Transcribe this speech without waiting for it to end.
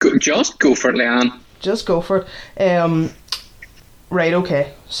Just go for it, Leanne. Just go for it. Right,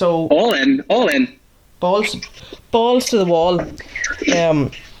 okay. So all in. Balls to the wall.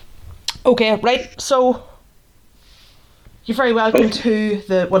 Okay, right. So you're very welcome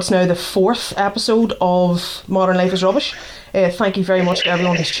to what's now the 4th episode of Modern Life is Rubbish. Thank you very much to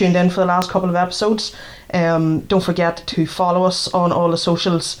everyone who's tuned in for the last couple of episodes. Don't forget to follow us on all the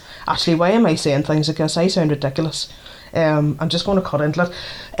socials. Actually, why am I saying things like this? I sound ridiculous. I'm just going to cut into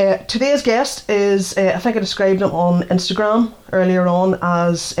it. Today's guest is, I think I described him on Instagram earlier on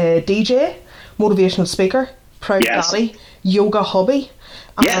as a DJ, motivational speaker, proud daddy, yoga hubby,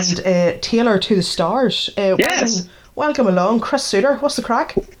 and tailor to the stars. Welcome along, Chris Suter. What's the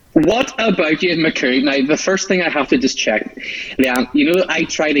crack? What about you, McCoo? Now, the first thing I have to just check, Leanne, you know, I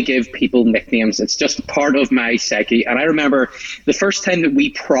try to give people nicknames. It's just part of my psyche. And I remember the first time that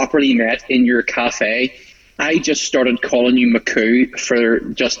we properly met in your cafe, I just started calling you McCoo for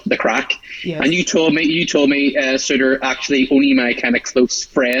just the crack. Yes. And you told me, Suter, actually only my kind of close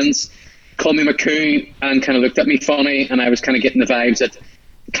friends call me McCoo, and kind of looked at me funny, and I was kind of getting the vibes that,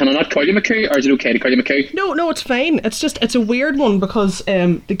 can I not call you McCoo, or is it okay to call you McCoo? No, it's fine. It's a weird one because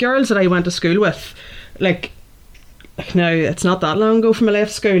the girls that I went to school with, like now it's not that long ago from I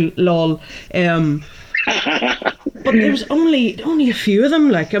left school, lol. But there was only a few of them,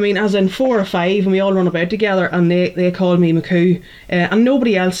 like, I mean, as in 4 or 5, and we all run about together, and they called me McCoo, and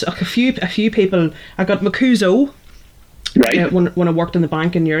nobody else. Like a few people. I got McCoozo. Right. When I worked in the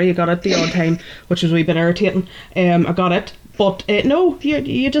bank in Uri, I got it the odd time, which was a wee bit irritating. I got it. But no,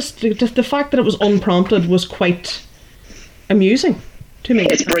 you just the fact that it was unprompted was quite amusing to me.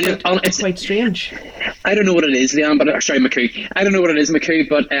 It's brilliant. It's quite strange. I don't know what it is, Leanne, but sorry, McCoo. I don't know what it is, McCoo,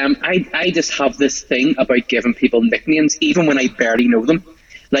 but I just have this thing about giving people nicknames, even when I barely know them.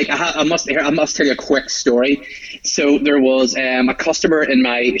 Like I must tell you a quick story. So there was a customer in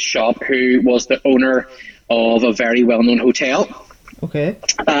my shop who was the owner of a very well-known hotel. Okay.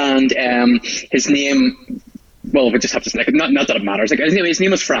 And his name. Well, we just have to like not that it matters. Like his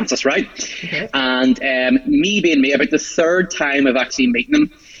name was Francis, right? Okay. And me being me, about the 3rd time of actually meeting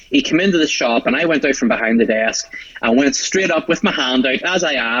him, he came into the shop, and I went out from behind the desk and went straight up with my hand out, as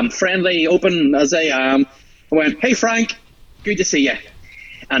I am, friendly, open as I am. I went, "Hey Frank, good to see you."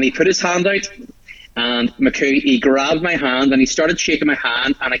 And he put his hand out, and McCoo, he grabbed my hand and he started shaking my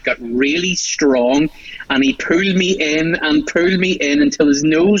hand, and it got really strong, and he pulled me in until his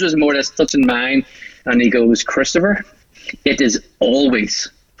nose was more or less touching mine. And he goes, "Christopher, it is always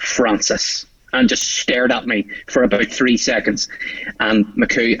Francis." And just stared at me for about 3 seconds. And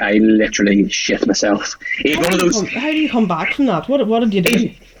McCoo, I literally shit myself. How do you come back from that? What did you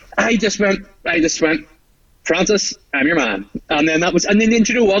do? I just went, "Francis, I'm your man." And then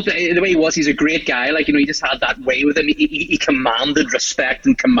you know what? The way he was, he's a great guy. Like, you know, he just had that way with him. He commanded respect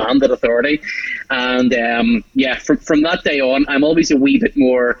and commanded authority. And from that day on, I'm always a wee bit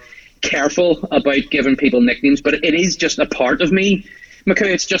more careful about giving people nicknames, but it is just a part of me, McCoo.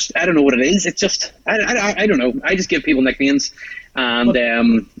 It's just, I don't know what it is. It's just, I don't know. I just give people nicknames, and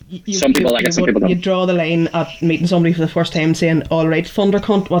some people like it, some people don't. You draw the line at meeting somebody for the first time saying, "All right, thunder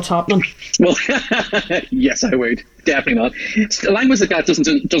cunt, what's happening?" Well, yes, I would. Definitely not. Language like that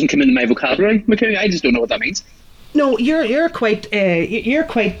doesn't come into my vocabulary, McCoo. I just don't know what that means. No, you're quite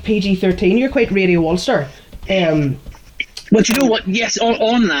PG-13. You're quite Radio Ulster. Well, do you know what? Yes,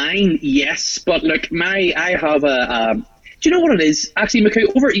 online, yes. But look, I have do you know what it is? Actually,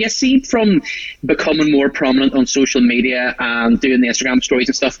 McCoo, see, from becoming more prominent on social media and doing the Instagram stories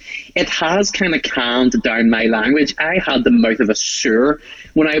and stuff, it has kind of calmed down my language. I had the mouth of a sewer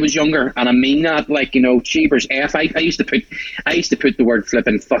when I was younger, and I mean that, like, you know, cheapers F. I used to put the word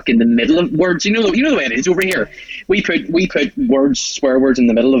flipping fuck in the middle of words. You know the way it is over here. We put swear words in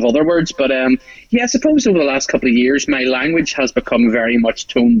the middle of other words. But I suppose over the last couple of years, my language has become very much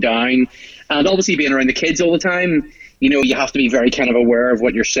toned down, and obviously being around the kids all the time, you know, you have to be very kind of aware of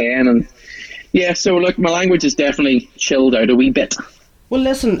what you're saying. And yeah, so look, my language is definitely chilled out a wee bit. Well,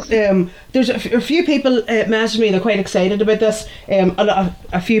 listen, there's a few people messaged me, they're quite excited about this.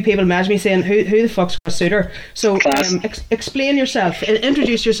 A few people messaged me saying, who the fuck's Chris Suter? So explain yourself,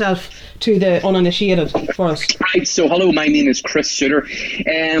 introduce yourself to the uninitiated for us. Right, so hello, my name is Chris Suter.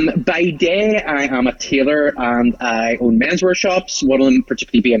 By day, I am a tailor and I own menswear shops, one of them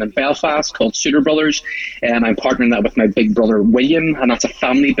particularly being in Belfast called Suter Brothers. I'm partnering that with my big brother William, and that's a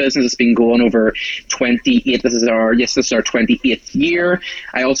family business. It's been going over 28, this is our 28th year.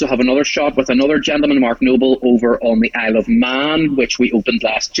 I also have another shop with another gentleman, Mark Noble, over on the Isle of Man, which we opened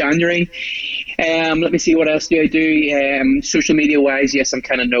last January. Let me see, what else do I do? Social media wise, yes, I'm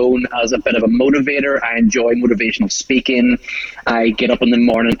kind of known as a bit of a motivator. I enjoy motivational speaking. I get up in the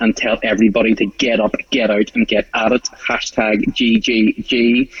morning and tell everybody to get up, get out, and get at it. Hashtag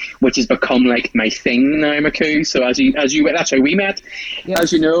GGG, which has become like my thing now, McCoo. So as you, that's how we met, Yep.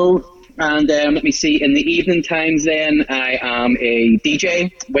 as you know. And let me see, in the evening times then, I am a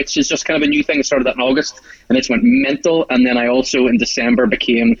DJ, which is just kind of a new thing. I started that in August, and it's went mental. And then I also, in December,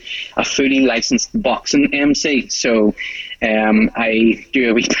 became a fully licensed boxing MC. So I do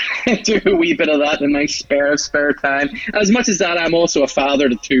a wee bit of that in my spare time. As much as that, I'm also a father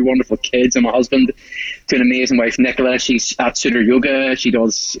to 2 wonderful kids. I'm a husband to an amazing wife, Nicola. She's at Suitor Yoga. She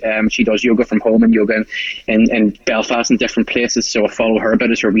does yoga from home and yoga in Belfast and different places. So I follow her a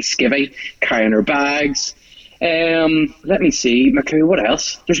bit as her wee skivvy, carrying her bags. Let me see, McCoo, what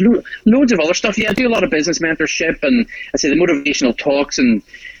else? There's loads of other stuff. Yeah, I do a lot of business mentorship, and I say the motivational talks and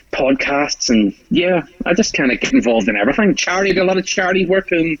podcasts, and yeah, I just kind of get involved in everything. Charity, do a lot of charity work,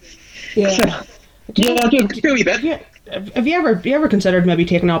 and Yeah. I do a wee bit. Yeah. Have you ever considered maybe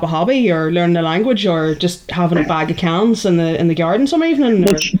taking up a hobby or learning a language or just having a bag of cans in the garden some evening?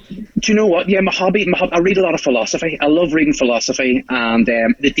 Or? Do you know what? Yeah, my hobby, I read a lot of philosophy. I love reading philosophy, and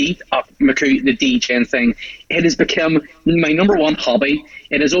the DJing thing, it has become my number one hobby.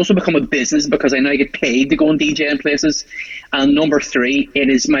 It has also become a business because I now get paid to go and DJ in places. And number 3, it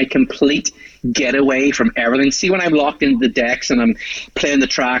is my complete getaway from everything. See, when I'm locked into the decks and I'm playing the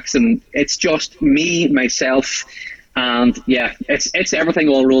tracks, and it's just me, myself, and yeah, it's everything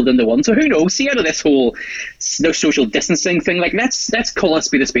all rolled into one. So who knows? See, out of this whole social distancing thing, like let's call it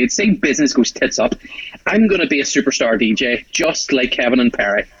speed a speed. Say business goes tits up, I'm going to be a superstar DJ, just like Kevin and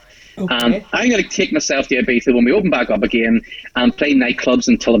Perry. Okay. And I'm going to take myself to Ibiza when we open back up again and play nightclubs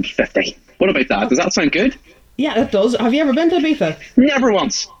until I'm 50. What about that? Does that sound good? Yeah, it does. Have you ever been to Ibiza? Never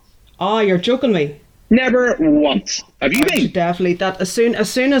once. Oh, you're joking me. Never once. Have you been? Definitely. That as soon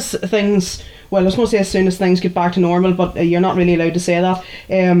as things, well, I was going to say as soon as things get back to normal, but you're not really allowed to say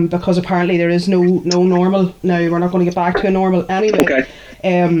that, because apparently there is no normal now. We're not going to get back to a normal anyway.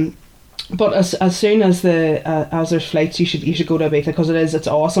 Okay. But as soon as as there's flights, you should go to Ibiza, because it's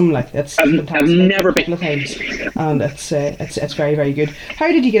awesome. Like it's fantastic. I've never been. A couple of times, and it's very, very good. How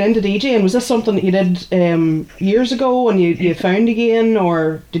did you get into DJing? Was this something that you did years ago and you found again,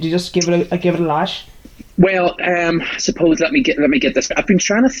 or did you just give it a lash? Well, I suppose let me get this. I've been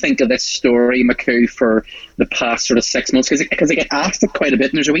trying to think of this story, McCoo, for the past sort of 6 months, because I get asked it quite a bit.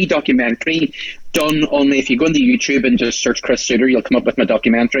 And there's a wee documentary done on, if you go into YouTube and just search Chris Suitor, you'll come up with my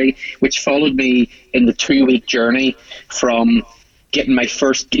documentary, which followed me in the 2-week journey from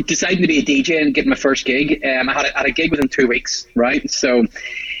deciding to be a DJ and getting my first gig. I had a gig within 2 weeks, right? So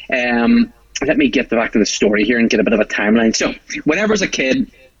let me get back to the story here and get a bit of a timeline. So whenever I was a kid,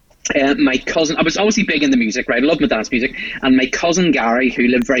 my cousin, I was obviously big into music, right? I love my dance music, and my cousin Gary, who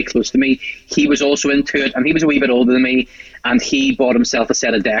lived very close to me, he was also into it, and he was a wee bit older than me, and he bought himself a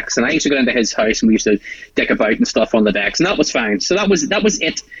set of decks, and I used to go into his house and we used to dick about and stuff on the decks, and that was fine. So that was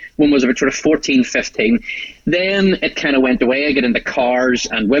it when I was about sort of 14, 15. Then it kind of went away. I got into cars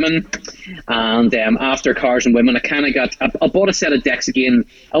and women, and after cars and women, I bought a set of decks again.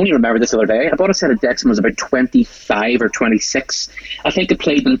 I only remember this the other day. I bought a set of decks when I was about 25 or 26. I think I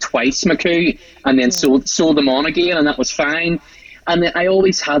played them twice, McCoo, and then sold them on again, and that was fine. And then I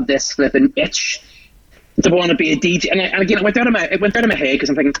always had this flipping itch to want to be a DJ, and again, it went out of my head, because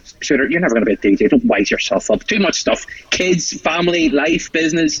I'm thinking, Suitor, you're never going to be a DJ. Don't wise yourself up. Too much stuff. Kids, family, life,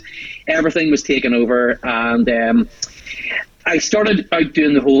 business, everything was taken over, and I started out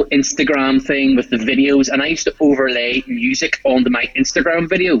doing the whole Instagram thing with the videos, and I used to overlay music onto my Instagram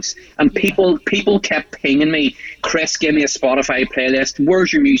videos, and people kept pinging me, Chris, give me a Spotify playlist,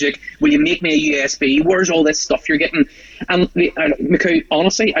 where's your music, will you make me a USB, where's all this stuff you're getting? And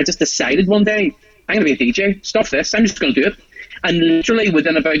honestly, I just decided one day, I'm going to be a DJ, stuff this, I'm just going to do it. And literally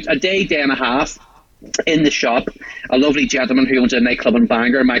within about a day and a half, in the shop, a lovely gentleman who owns a nightclub in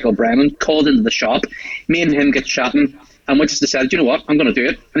Bangor, Michael Brennan, called into the shop. Me and him get chatting, and we just decided, you know what, I'm going to do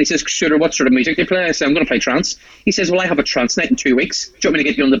it. And he says, Suitor, what sort of music do you play? I said, I'm going to play trance. He says, well, I have a trance night in 2 weeks. Do you want me to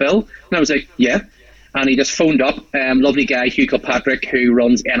get you on the bill? And I was like, yeah. And he just phoned up, lovely guy, Hugh Kilpatrick, who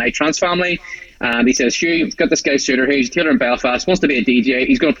runs NI Trance Family. And he says, Hugh, I've got this guy Suitor here, he's a tailor in Belfast, wants to be a DJ,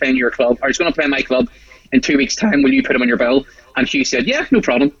 he's going to play in your club, or he's going to play in my club in 2 weeks' time, will you put him on your bill? And Hugh said, yeah, no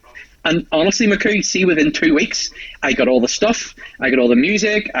problem. And honestly, McCoo, see, within 2 weeks, I got all the stuff, I got all the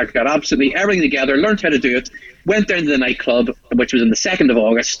music, I got absolutely everything together, learned how to do it, went down to the nightclub, which was on the 2nd of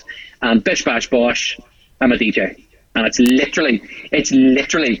August, and bish bash bosh, I'm a DJ. And it's literally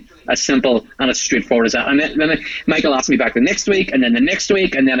as simple and as straightforward as that. And then Michael asked me back the next week, and then the next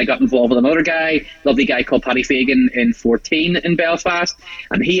week, and then I got involved with another guy, lovely guy called Paddy Fagan in 14 in Belfast,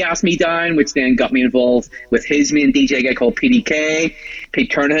 and he asked me down, which then got me involved with his main DJ guy called PDK,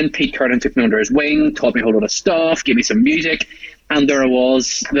 Pete Kernahan. Pete Kernahan took me under his wing, taught me a whole lot of stuff, gave me some music, and there I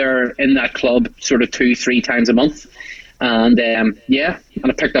was there in that club sort of 2-3 times a month. And and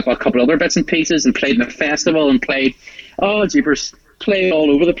I picked up a couple other bits and pieces and played in a festival and played all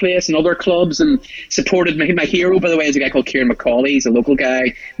over the place in other clubs, and supported my hero, by the way, is a guy called Kieran McCauley. He's a local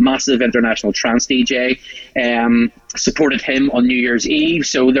guy, massive international trance DJ. Supported him on New Year's Eve,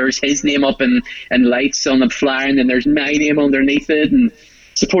 so there's his name up in lights on the flyer, and then there's my name underneath it. And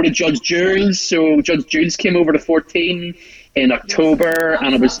supported Judge Jules, so Judge Jules came over to 14 in October,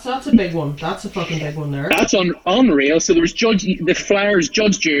 and it was that's a big one. That's a fucking big one there. That's unreal. So there was the flyers,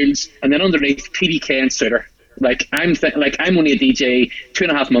 Judge Jules, and then underneath PDK and Suter. Like I'm only a DJ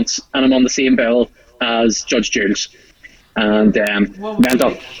 2.5 months, and I'm on the same bill as Judge Jules, and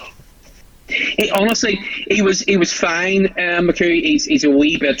mental. He was fine. McCoo, he's a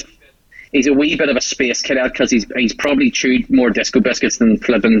wee bit of a space cadet, because he's probably chewed more disco biscuits than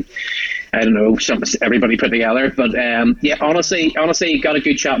flipping, I don't know, everybody put together. But honestly, got a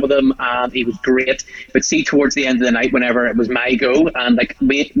good chat with him, and he was great. But see, towards the end of the night, whenever it was my go, and like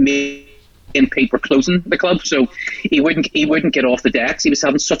me and Pete were closing the club, so he wouldn't get off the decks. He was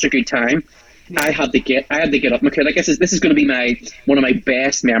having such a good time. I had to get up, McCoo. Like this is going to be one of my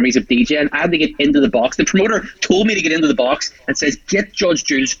best memories of DJing. I had to get into the box. The promoter told me to get into the box and says, "Get Judge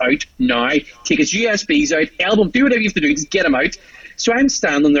Jules out now. Take his USBs out, album, do whatever you have to do, just get him out." So I'm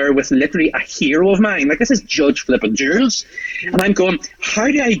standing there with literally a hero of mine. Like, this is Judge flipping Jules, and I'm going, "How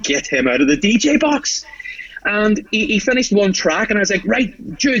do I get him out of the DJ box?" And he finished one track, and I was like, "Right,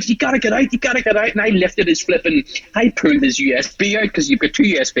 Jules, you gotta get out. And I lifted I pulled his USB out, because you've got 2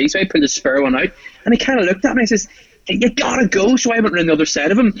 USBs, so I pulled his spare one out, and he kind of looked at me and says, "You gotta go." So I went around the other side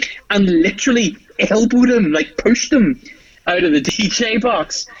of him and literally elbowed him, like pushed him out of the DJ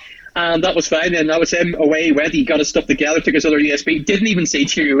box. And that was fine. And that was him. Away he went. He got his stuff together, took his other USB, didn't even say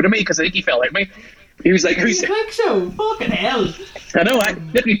cheerio to me, because I think he felt like me. He was like, "Who's think so? Fucking hell." I know, I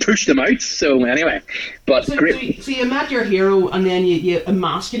literally pushed him out. So anyway, but great. So you met your hero, and then you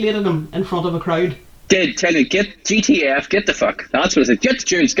emasculated him in front of a crowd. Did tell you, get GTF, get the fuck. That's what I said. Get the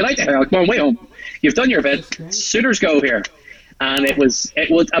Jules, get out the hell. Come on, way home. You've done your bit. Suitors go here. And it was.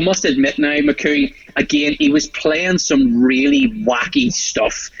 I must admit now, McCoo, again, he was playing some really wacky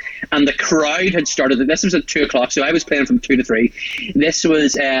stuff, and the crowd had started. This was at 2:00, so I was playing from 2 to 3. This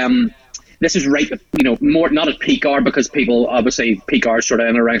was right, more not at peak hour, because people obviously peak hour sort of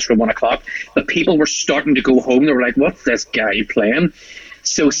in around 1 o'clock, but people were starting to go home. They were like, "What's this guy playing?"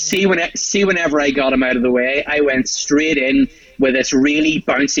 So whenever I got him out of the way, I went straight in with this really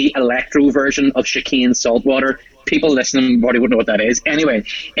bouncy electro version of Chicane Saltwater. People listening probably wouldn't know what that is. Anyway,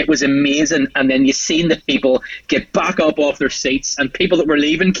 it was amazing. And then you seen the people get back up off their seats, and people that were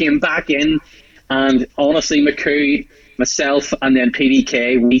leaving came back in. And honestly, McCoo, myself, and then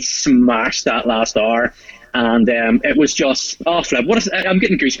PDK, we smashed that last hour. And it was just, flip. I'm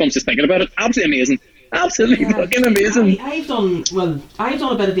getting goosebumps just thinking about it. Absolutely amazing. Absolutely fucking amazing. I've done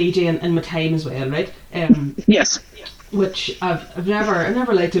a bit of DJing in my time as well, right? Yes. Which I've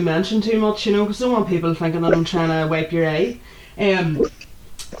never liked to mention too much, because I don't want people thinking that I'm trying to wipe your eye.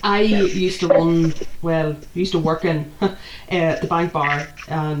 I used to work in the Bank Bar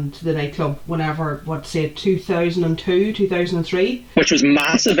and the nightclub whenever, 2002, 2003. Which was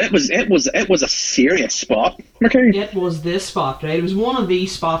massive. It was a serious spot, McCoo. It was this spot, right? It was one of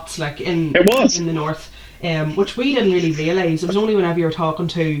these spots, like in the north, which we didn't really realise. It was only whenever you were talking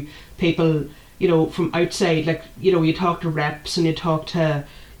to people, from outside, like, you talk to reps and you talk to,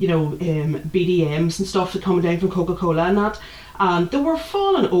 BDMs and stuff that coming down from Coca-Cola and that, and they were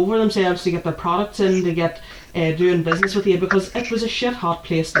falling over themselves to get their products in, to get doing business with you, because it was a shit hot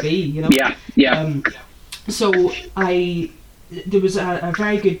place to be, Yeah. So there was a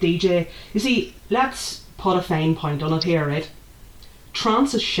very good DJ. You see, let's put a fine point on it here, right?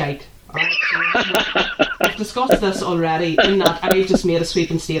 Trance is shite. Right, so we've discussed this already, in that I've just made a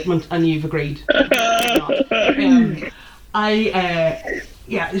sweeping statement and you've agreed.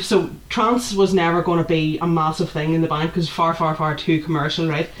 So trance was never going to be a massive thing in the bank, because far, far, far too commercial,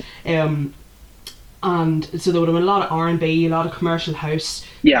 right? And so there would have been a lot of R&B, a lot of commercial house,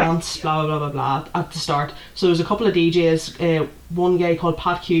 dance, blah, blah, blah, blah, at the start. So there was a couple of DJs, one guy called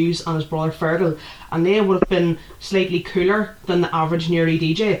Pat Hughes and his brother Fergal, and they would have been slightly cooler than the average Newry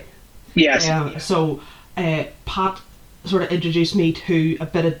DJ. Yes. So Pat sort of introduced me to a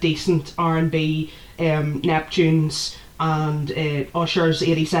bit of decent R&B, Neptune's, and Usher's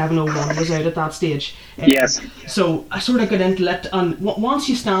 8701 was out at that stage. Yes. So I sort of got into it, and once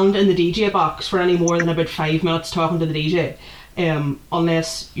you stand in the DJ box for any more than about 5 minutes talking to the DJ,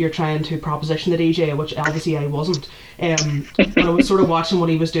 unless you're trying to proposition the DJ, which obviously I wasn't, but I was sort of watching what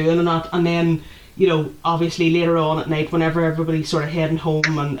he was doing and that, and then, you know, obviously later on at night, whenever everybody's sort of heading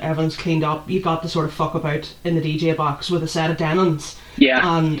home and everyone's cleaned up, you got to sort of fuck about in the DJ box with a set of Denons.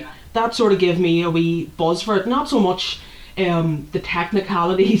 Yeah. And that sort of gave me a wee buzz for it. Not so much the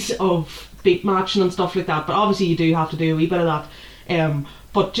technicalities of beat matching and stuff like that, but obviously you do have to do a wee bit of that.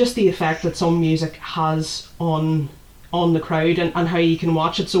 But just the effect that some music has on the crowd, and how you can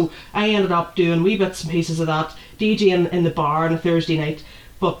watch it. So I ended up doing wee bits and pieces of that, DJing in the bar on a Thursday night,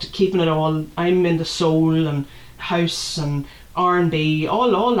 but keeping it all. I'm into soul and house and R&B,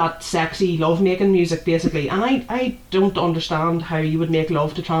 all that sexy love-making music, basically. And I don't understand how you would make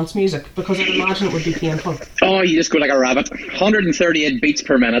love to trance music, because I'd imagine it would be painful. Oh, you just go like a rabbit. 138 beats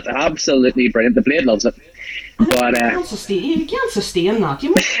per minute. Absolutely brilliant. The Blade loves it. But you can't sustain that.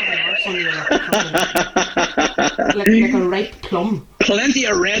 You must have an arse on you like a ripe plum. Plenty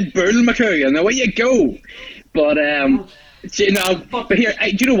of Red Bull, McCoo, and away you go. But you know, but here,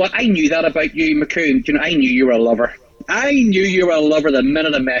 do you know what? I knew that about you, McCoo. You know, I knew you were a lover. I knew you were a lover the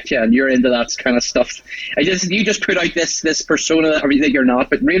minute I met you, and you're into that kind of stuff. You just put out this persona that you're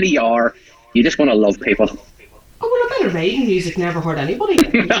not, but really you are. You just want to love people. Oh, well, a bit of writing music never hurt anybody.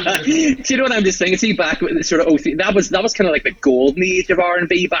 Do you know what I'm just thinking? See, back with the sort of that was kind of like the golden age of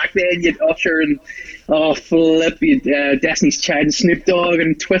R&B back then. You'd Usher and Destiny's Child and Snoop Dogg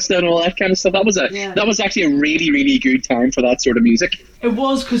and Twista and all that kind of stuff. That was actually a really, really good time for that sort of music. It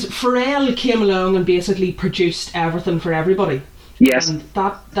was, because Pharrell came along and basically produced everything for everybody. Yes. And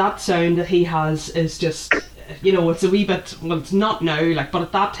that sound that he has is just, you know, it's a wee bit, well, it's not now, like, but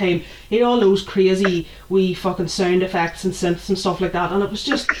at that time, he had all those crazy wee fucking sound effects and synths and stuff like that, and it was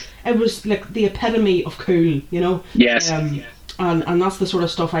like the epitome of cool, you know? Yes. And that's the sort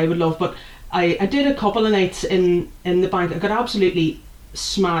of stuff I would love. But I did a couple of nights in the bank. I got absolutely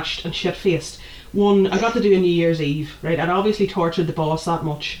smashed and shit-faced. One, I got to do a New Year's Eve, right? I'd obviously tortured the boss that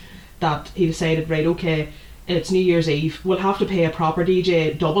much that he decided, right, okay, it's New Year's Eve, we'll have to pay a proper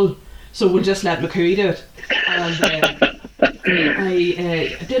DJ double, so we'll just let McCooey do it. And I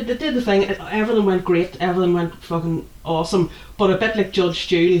did the thing. Everything went great, everything went fucking awesome, but a bit like Judge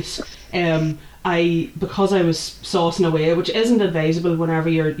Jules, because I was saucing away, which isn't advisable whenever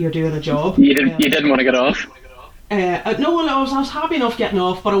you're doing a job. You didn't want to get off? No, well, I was happy enough getting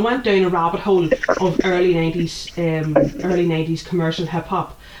off, but I went down a rabbit hole of early 90s commercial hip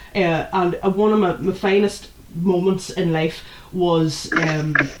hop, and one of my finest moments in life was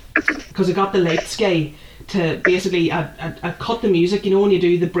because I got the lights guy to basically I cut the music, you know, when you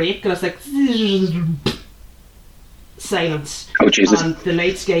do the break, and it's like silence. Oh, Jesus. And the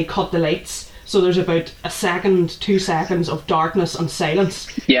lights guy cut the lights, so there's about 2 seconds of darkness and silence.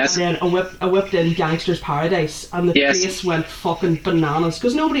 Yes. And then I whipped in Gangster's Paradise, and the place went fucking bananas,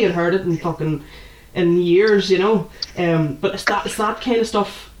 because nobody had heard it in years, you know. But it's that kind of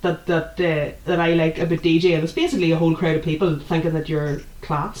stuff that I like about DJing. It's basically a whole crowd of people thinking that you're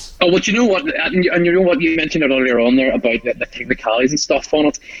class. Oh, well, you know what, and you know what, you mentioned it earlier on there about the technicalities and stuff on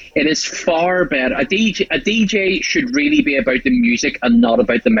it. It is far better. A DJ should really be about the music and not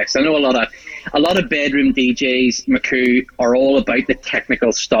about the mix. I know a lot of bedroom DJs, McCoo, are all about the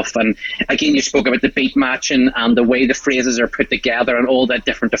technical stuff. And again, you spoke about the beat matching and the way the phrases are put together and all that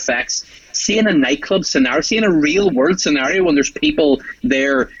different effects. Seeing a nightclub scenario, seeing a real world scenario when there's people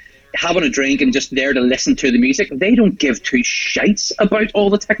there having a drink and just there to listen to the music, they don't give two shites about all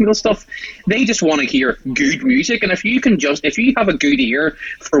the technical stuff. They just want to hear good music. And if you have a good ear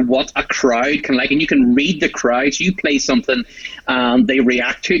for what a crowd can like, and you can read the crowd, so you play something and they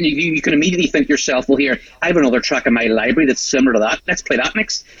react to it, and you can immediately think to yourself, well, here, I have another track in my library that's similar to that, let's play that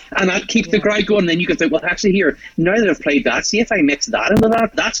next. And that keeps the crowd going. And then you can think, well, actually here, now that I've played that, see if I mix that into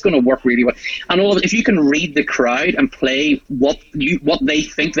that, that's going to work really well. And all of it, if you can read the crowd and play what they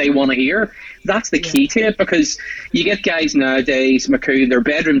think they want to hear, that's the key to it. Because you get guys nowadays, McCoo, they're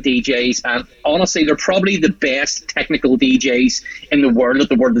bedroom DJs, and honestly they're probably the best technical DJs in the world that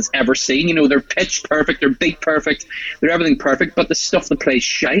the world has ever seen. You know, they're pitch perfect, they're beat perfect, they're everything perfect, but the stuff they play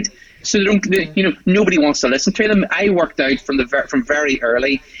shite, so nobody wants to listen to them. I worked out from very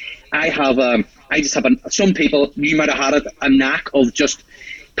early. Some people, you might have had it, a knack of just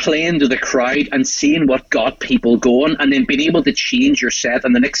playing to the crowd and seeing what got people going, and then being able to change your set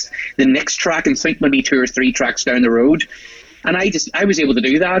and the next track, and think maybe 2 or 3 tracks down the road. And I was able to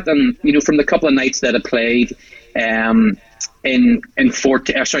do that. And you know, from the couple of nights that I played, in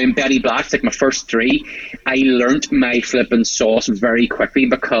Betty Black's, like my first three, I learnt my flipping sauce very quickly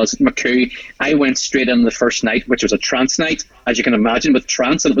because McCoo, I went straight in the first night, which was a trance night, as you can imagine, with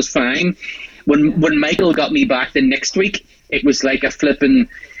trance, and it was fine. When Michael got me back the next week, it was like a flipping,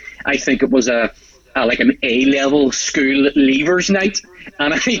 I think it was like an A-level school leavers night,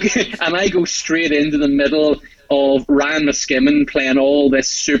 and I go straight into the middle of Ryan Muskimin playing all this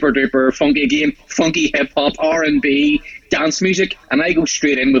super duper funky hip hop, R&B, dance music, and I go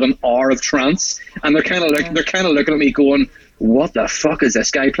straight in with an hour of trance, and they're kind of looking at me going, what the fuck is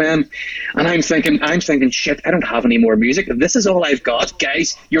this guy playing? And I'm thinking, shit, I don't have any more music. This is all I've got,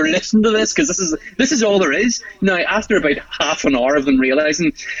 guys. You're listening to this because this is all there is. Now, after about half an hour of them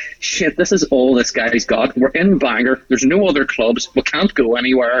realizing, shit, this is all this guy's got. We're in Bangor. There's no other clubs. We can't go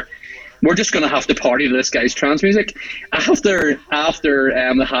anywhere. We're just going to have to party to this guy's trance music. After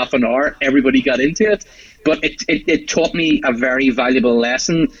the half an hour, everybody got into it. But it taught me a very valuable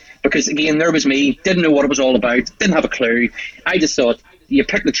lesson because, again, there was me, didn't know what it was all about, didn't have a clue. I just thought, you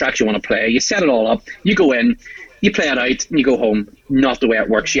pick the tracks you want to play, you set it all up, you go in, you play it out, and you go home. Not the way it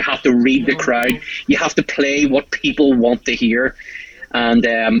works. You have to read the crowd. You have to play what people want to hear. And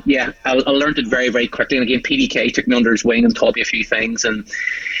I learned it very, very quickly. And again, PDK took me under his wing and taught me a few things. And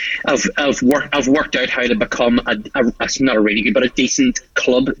I've worked out how to become not a really good, but a decent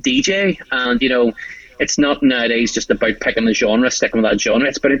club DJ. And it's not nowadays just about picking the genre, sticking with that genre.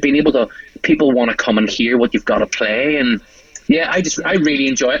 It's about being able to, people want to come and hear what you've got to play. And yeah, I really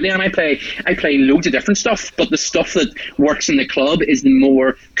enjoy it, Leon. I play loads of different stuff, but the stuff that works in the club is the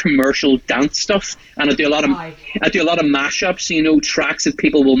more commercial dance stuff. And I do a lot of mashups, tracks that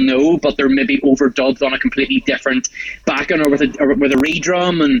people will know, but they're maybe overdubbed on a completely different background or with a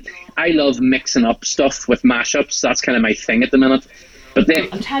redrum. And I love mixing up stuff with mashups. That's kind of my thing at the minute. But then,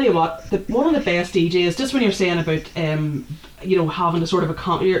 I'll tell you what, one of the best DJs, just when you're saying about having a sort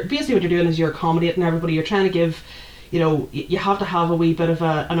of basically what you're doing is you're accommodating everybody. You're trying to give, you have to have a wee bit of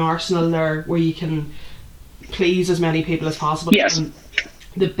an arsenal there where you can please as many people as possible. Yes. And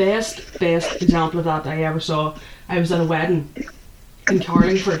the best example of that I ever saw, I was at a wedding in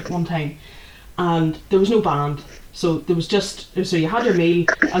Carlingford one time, and there was no band. So there was so you had your meal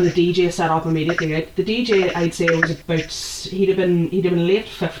and the DJ set up immediately, right? The DJ, I'd say, was about, he'd have been late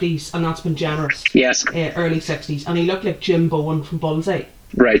 50s, and that's been generous. Yes. Early 60s, and he looked like Jim Bowen from Bullseye.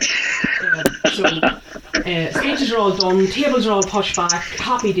 Right. Speeches are all done, tables are all pushed back,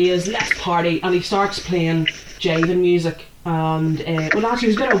 happy days, let's party, and he starts playing jiving music, and actually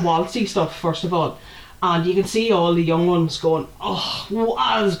it was a bit of waltzy stuff first of all, and you can see all the young ones going, oh,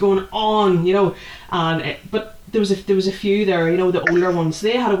 what is going on, and but there was a few there, the older ones,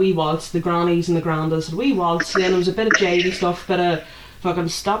 they had a wee waltz, the grannies and the grandas had a wee waltz, then there was a bit of jivey stuff, bit of fucking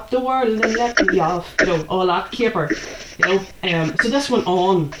stop the world and let me off, all that caper, so this went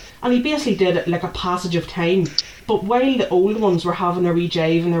on, and he basically did it like a passage of time, but while the old ones were having their wee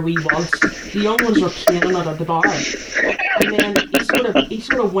jive and their wee waltz, the young ones were playing it at the bar, and then he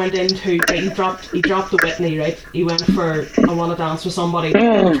sort of went into, he dropped the Whitney, right, he went for I want to dance with somebody,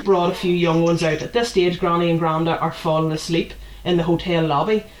 which brought a few young ones out. At this stage, Granny and Granda are falling asleep in the hotel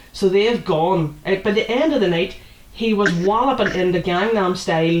lobby, so they've gone. By the end of the night, he was walloping into Gangnam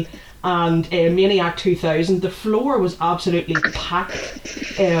Style and Maniac 2000. The floor was absolutely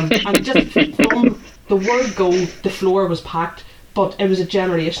packed, and just from the word go, the floor was packed. But it was a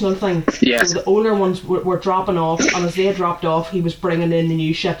generational thing. Yes. So the older ones were dropping off, and as they dropped off, he was bringing in the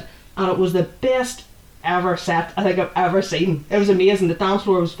new shit, and it was the best ever set I think I've ever seen. It was amazing. The dance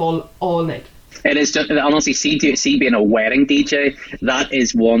floor was full all night. It is just, honestly, see being a wedding DJ, that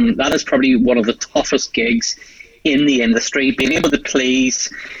is probably one of the toughest gigs in the industry. Being able to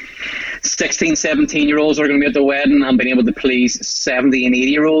please 16, 17-year-olds are going to be at the wedding, and being able to please 70 and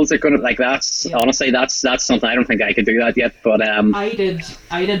 80-year-olds are going to, honestly, that's something. I don't think I could do that yet, but I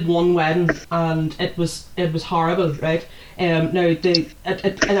did one wedding, and it was horrible, right? Now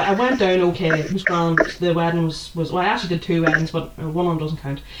I went down okay. It was grand. The wedding was well, I actually did two weddings, but one of them doesn't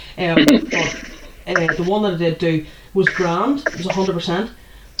count. But the one that I did do was grand. It was 100%.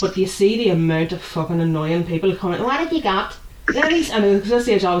 But you see the amount of fucking annoying people coming. What have you got? And at this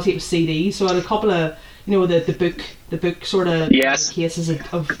stage, obviously, it was CDs, so I had a couple of, the book sort of cases of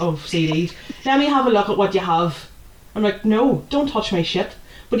CDs. Let me have a look at what you have. I'm like, no, don't touch my shit.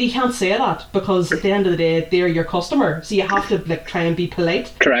 But you can't say that, because at the end of the day, they're your customer, so you have to try and be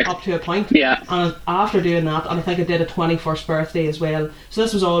polite. Correct. Up to a point. Yeah. And after doing that, and I think I did a 21st birthday as well. So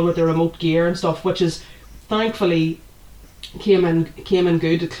this was all with the remote gear and stuff, which is thankfully came in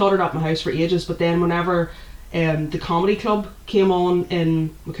good. It cluttered up my house for ages, but then whenever the comedy club came on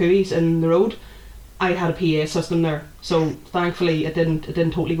in McCooey's in the road, I had a PA system there, so thankfully it didn't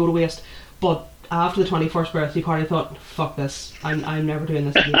totally go to waste. But after the 21st birthday party, I thought, fuck this, I'm never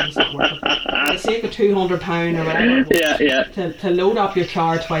doing this again. It's not worth it. For the sake of £200 or whatever it was, to load up your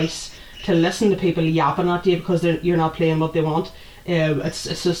car twice, to listen to people yapping at you because you're not playing what they want,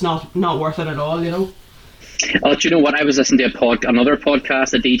 it's just not worth it at all, you know. Oh, do you know what? I was listening to another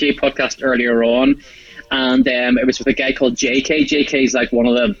podcast, a DJ podcast earlier on, and it was with a guy called JK. JK's like one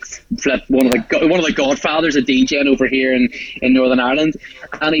of the godfathers of DJing over here in Northern Ireland,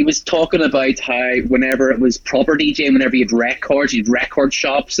 and he was talking about how whenever it was proper DJing, whenever you had records, you had record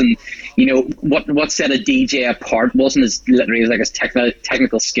shops, and you know what set a DJ apart wasn't his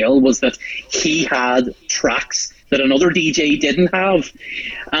technical skill, was that he had tracks that another DJ didn't have,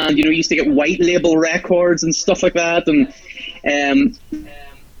 and you know, he used to get white label records and stuff like that. And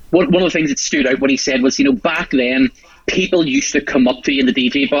one of the things that stood out, what he said was, you know, back then people used to come up to you in the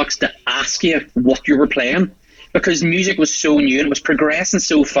DJ box to ask you what you were playing, because music was so new and it was progressing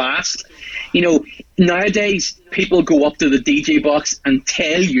so fast. You know, nowadays people go up to the DJ box and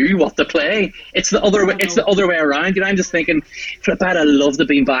tell you what to play. It's the other way around. You know, I'm just thinking, I'd love to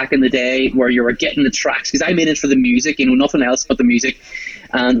be back in the day where you were getting the tracks, because I'm in it for the music, you know, nothing else but the music,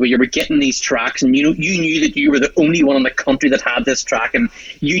 and where you were getting these tracks, and you know, you knew that you were the only one in the country that had this track, and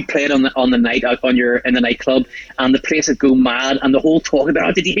you'd play it on the night out in the nightclub, and the place would go mad, and the whole talk about,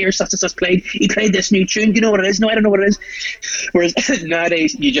 oh, did you hear such and such played? He played this new tune. Do you know what it is? No, I don't know what it is. Whereas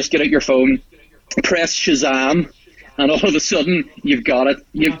nowadays you just get out your phone, press Shazam, and all of a sudden you've got it.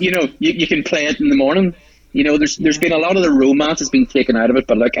 You can play it in the morning. You know, there's been a lot of the romance has been taken out of it,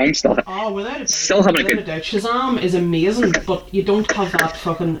 but like, I'm still having a good doubt. Shazam is amazing, but you don't have that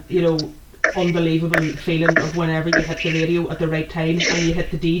fucking, you know, unbelievable feeling of whenever you hit the radio at the right time and you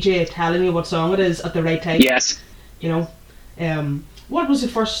hit the DJ telling you what song it is at the right time. Yes. You know, what was the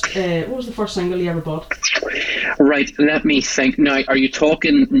first single you ever bought? Right, let me think. Now, are you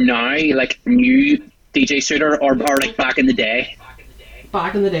talking now, like new DJ Suitor, or like back in the day?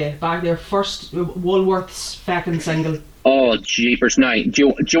 Back in the day, their first Woolworth's fucking single. Oh, jeepers. Now,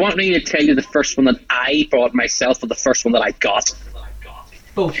 do you want me to tell you the first one that I bought myself, or the first one that I got?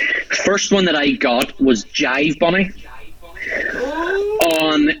 Both. First one that I got was Jive Bunny.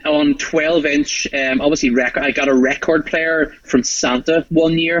 On 12-inch, obviously record. I got a record player from Santa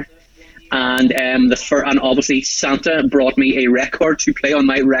one year, and and obviously Santa brought me a record to play on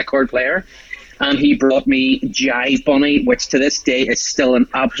my record player. And he brought me Jive Bunny, which to this day is still an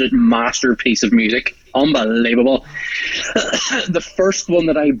absolute masterpiece of music. Unbelievable. The first one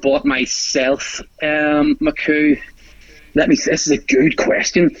that I bought myself, McCoo, this is a good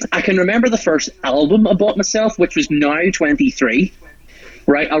question. I can remember the first album I bought myself, which was Now 23.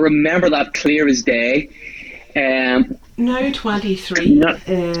 Right, I remember that clear as day. Now 23.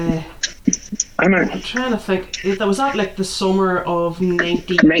 I'm trying to think. Was that like the summer of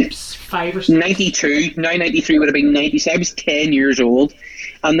 95 or something? 92. Now 93 would have been 97. I was 10 years old,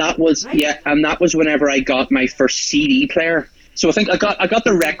 and that was and that was whenever I got my first CD player. So I think I got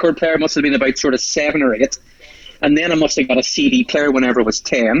the record player. Must have been about sort of 7 or 8, and then I must have got a CD player whenever I was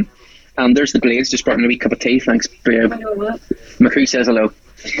 10. And there's the Blades just brought me a wee cup of tea. Thanks, babe. McCoo says hello.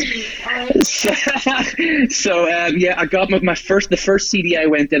 So I got the first CD I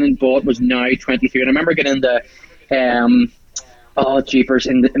went in and bought was Now 23, and I remember getting the jeepers,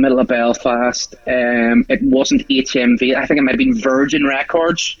 in the middle of Belfast. It wasn't HMV. I think it might have been Virgin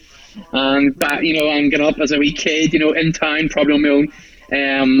Records. And you know, I'm getting up as a wee kid, you know, in town, probably on my own.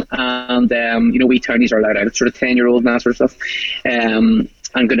 You know, we townies are allowed out at sort of 10-year-old and that sort of stuff.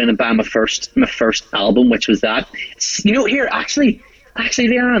 I'm going in and buy my first album, which was that. You know, here actually,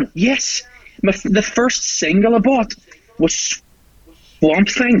 Leanne, yes, the first single I bought was Swamp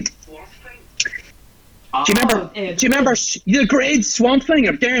Thing. Do you remember the great Swamp Thing?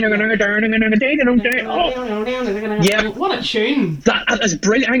 Yeah. What a tune! That is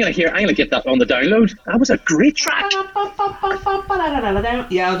brilliant. I'm gonna get that on the download. That was a great track.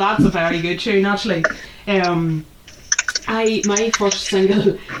 Yeah, that's a very good tune, actually. My first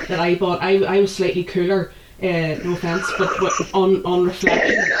single that I bought, I was slightly cooler. No offense, but on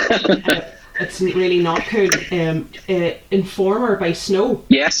reflection, it's really not cool. Informer by Snow.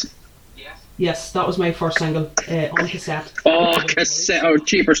 Yes, that was my first single on cassette. Oh, cassette! Oh,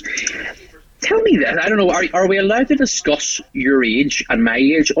 jeepers! Tell me this. I don't know. Are we allowed to discuss your age and my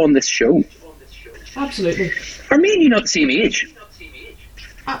age on this show? Absolutely. Are me and you not the same age?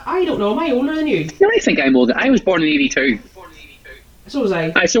 I don't know. Am I older than you? No, I think I'm older. I was born in 82. So was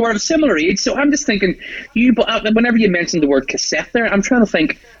I. So we're of a similar age. So I'm just thinking, whenever you mentioned the word cassette there, I'm trying to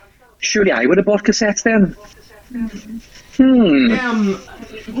think, surely I would have bought cassettes then.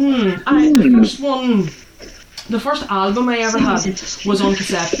 The first album I ever had was on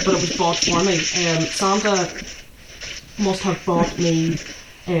cassette, but it was bought for me. Santa must have brought me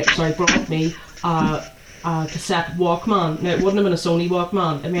a cassette Walkman. Now, it wouldn't have been a Sony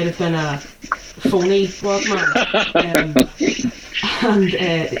Walkman, it might have been a phony Walkman.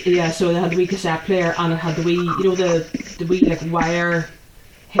 So they had the wee cassette player, and it had the wee, the wee like wire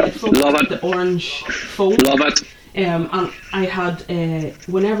headphones, the orange foam. Love it. And I had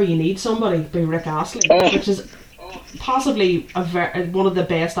Whenever You Need Somebody by Rick Astley, which is possibly one of the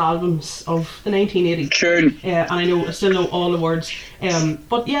best albums of the 1980s. Tune. And I still know all the words.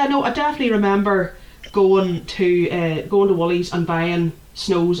 But yeah, no, I definitely remember going to Woolies and buying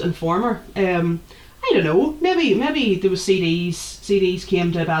Snow's Informer. I don't know, maybe there was CDs. CDs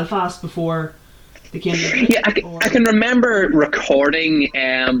came to Belfast before they came to I can remember recording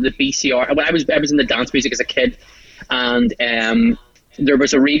the VCR. When I was in the dance music as a kid, and there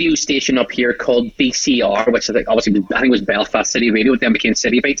was a radio station up here called VCR, which I think was Belfast City Radio, then became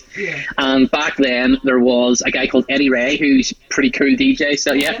City Beat. Yeah. And back then there was a guy called Eddie Ray, who's pretty cool DJ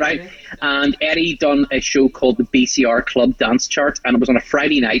still, right? And Eddie done a show called the VCR Club Dance Chart, and it was on a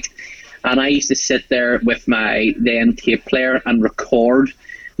Friday night, and I used to sit there with my then tape player and record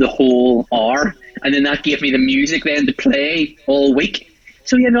the whole hour, and then that gave me the music then to play all week.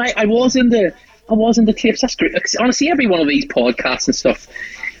 So I was into tapes. That's great. Honestly, every one of these podcasts and stuff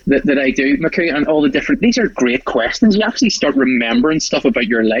that I do, McCoo, and all the different, these are great questions. You actually start remembering stuff about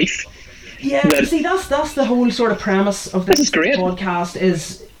your life. Yeah, see, that's the whole sort of premise of this podcast.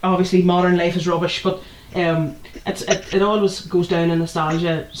 Is obviously modern life is rubbish, but it always goes down a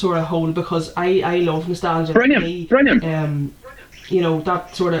nostalgia sort of hole, because I love nostalgia. Brilliant.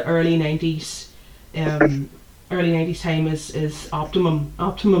 That sort of early 90s time is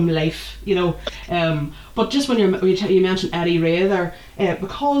optimum life, but just when you mentioned Eddie Ray there,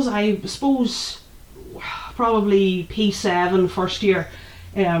 because I suppose probably P7 first year,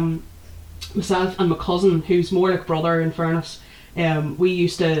 myself and my cousin, who's more like brother in fairness, we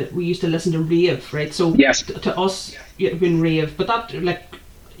used to listen to rave, right? So yes, to us it would have been rave, but that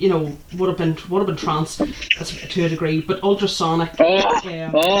would have been trance to a degree, but ultrasonic. Stop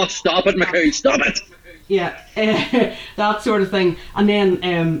it, McCoo, stop it. Yeah, that sort of thing. And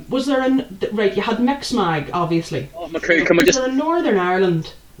then was there you had Mix Mag, obviously. McCoo, was there a Northern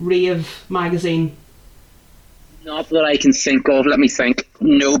Ireland rave magazine? Not that I can think of. Let me think.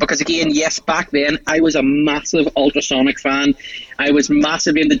 No, because again, yes, back then I was a massive ultrasonic fan. I was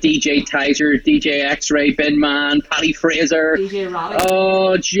massively into DJ Tizer, DJ X-Ray, Bin Man, Paddy Fraser. DJ Roddy.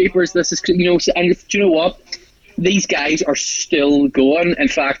 Oh, jeepers, this is, and do you know what? These guys are still going. In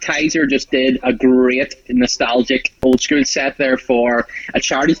fact, Tizer just did a great nostalgic old school set there for a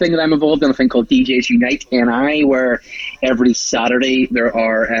charity thing that I'm involved in, a thing called DJs Unite NI, where every Saturday there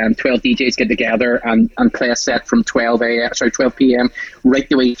are 12 DJs get together and play a set from 12 p.m. right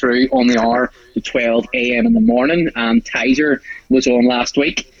the way through on the hour to 12 a.m. in the morning. And Tizer was on last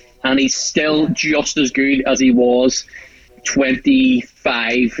week, and he's still just as good as he was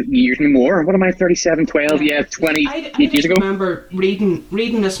 25 years more. What am I, 37, 12? Yeah, 28 years ago. I remember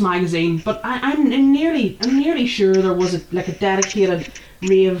reading this magazine, but I'm nearly sure there was a dedicated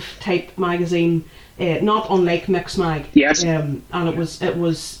rave type magazine, not unlike Mix Mag. Yes. And it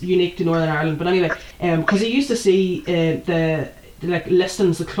was unique to Northern Ireland. But anyway, because I used to see the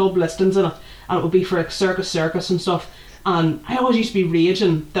listings, the club listings in it, and it would be for like circus and stuff. And I always used to be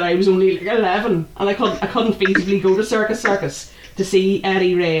raging that I was only like 11 and I couldn't feasibly go to circus to see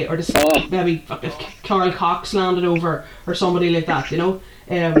Eddie Ray, or to see maybe if Carl Cox landed over or somebody like that, and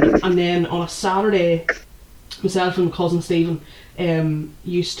then on a Saturday, myself and my cousin Stephen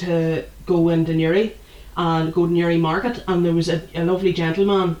used to go into Newry and go to Newry Market, and there was a lovely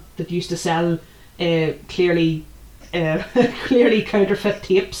gentleman that used to sell clearly counterfeit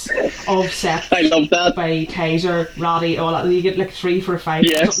tapes of sets. I love that. By Tizer, Roddy, all that. You get like 3 for a $5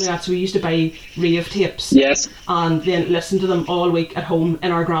 or something like that. So we used to buy rave tapes. Yes. And then listen to them all week at home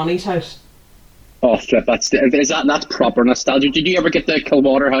in our granny's house. Oh, flip! That's proper nostalgia. Did you ever get the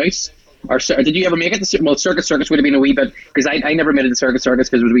Kilwater house? Or did you ever make it? Well, Circus would have been a wee bit, because I never made it to Circus because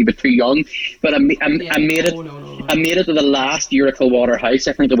it was a wee bit too young. But I made it. No. I made it to the last year of Kilwater house.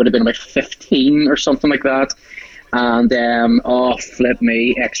 I think it would have been about 15 or something like that. And flip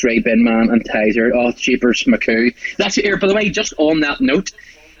me, X-Ray, Bin Man and Tizer. Oh, jeepers, McCoo. That's here. By the way, just on that note,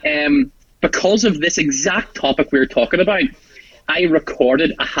 because of this exact topic we were talking about, I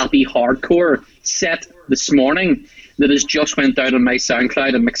recorded a Happy Hardcore set this morning that has just went out on my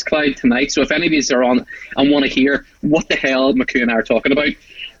SoundCloud and Mixcloud tonight. So if any of you are on and want to hear what the hell McCoo and I are talking about,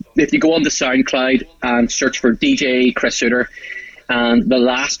 if you go on the SoundCloud and search for DJ Chris Suter, and the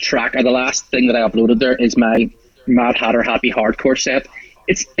last track or the last thing that I uploaded there is my Mad Hatter Happy Hardcore set.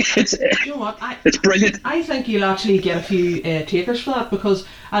 It's you know what? It's brilliant. I think you'll actually get a few takers for that, because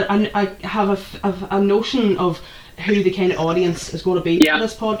I have a notion of who the kind of audience is going to be for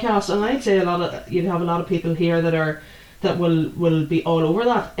this podcast, and I'd say you'd have a lot of people here that will be all over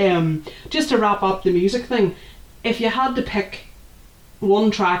that. Just to wrap up the music thing, if you had to pick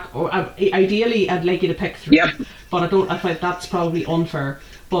one track, or ideally I'd like you to pick 3, but I think that's probably unfair.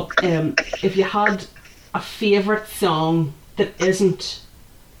 But if you had a favourite song that isn't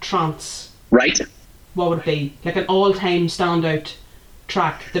trance, right, what would it be? Like an all-time standout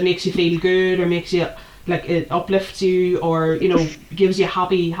track that makes you feel good, or makes you, like, it uplifts you, or, you know, gives you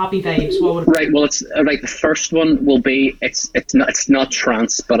happy vibes. What would it be? Right, well, it's right. The first one will be it's not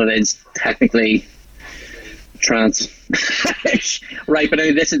trance, but it is technically trance. Right, but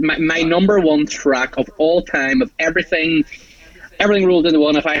anyway, this is my number one track of all time, of everything rolled into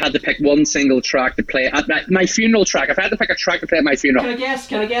one. If I had to pick one single track to play at my funeral track, if I had to pick a track to play at my funeral, can I guess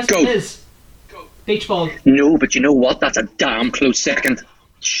go. What it is? Beach Ball. No, but you know what? That's a damn close second.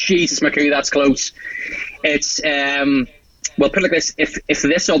 Jesus, McCoo, that's close. It's well, put it like this: if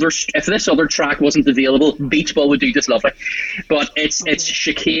this other track wasn't available, Beach Ball would do this lovely. But it's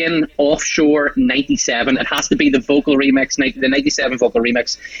Chicane Offshore '97. It has to be the vocal remix, the '97 vocal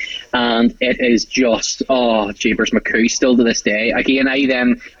remix, and it is just jeepers, McCoo. Still to this day, again, I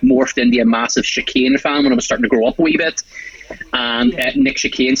then morphed into a massive Chicane fan when I was starting to grow up a wee bit. And Nick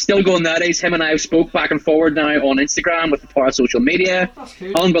Chicane, still going nowadays. Him and I have spoke back and forward now on Instagram with the power of social media.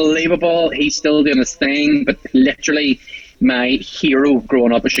 Unbelievable. He's still doing his thing, but literally my hero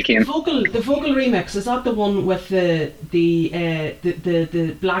growing up was Chicane. The vocal remix, is that the one with the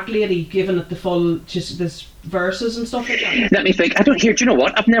black lady giving it the full, just this verses and stuff like that? Let me think. I don't hear. Do you know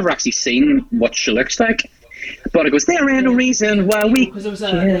what? I've never actually seen what she looks like, but it goes, there ain't no reason why we. Because there was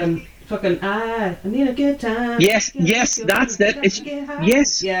a fucking I need a good time. Yes, that's it.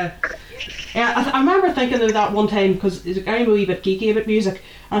 Yes. Yeah. I remember thinking of that one time, because I'm a wee bit geeky about music,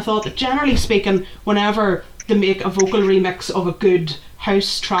 and I thought that generally speaking, whenever they make a vocal remix of a good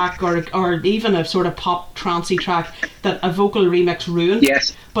house track or even a sort of pop trancey track, that a vocal remix ruins.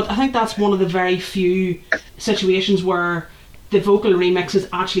 Yes. But I think that's one of the very few situations where the vocal remix is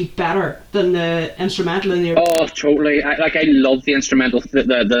actually better than the instrumental in the. Oh, totally! I love the instrumental,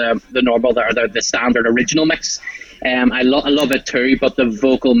 the normal, the standard original mix. I love it too, but the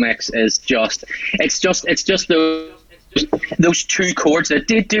vocal mix is just those two chords that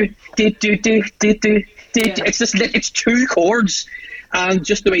do. It's two chords, and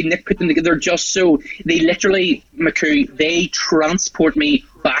just the way Nick put them together, they literally, McCoo, they transport me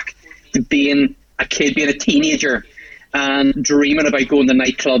back to being a kid, being a teenager, and dreaming about going to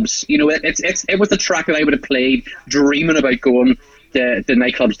nightclubs. You know, it was the track that I would have played, dreaming about going to the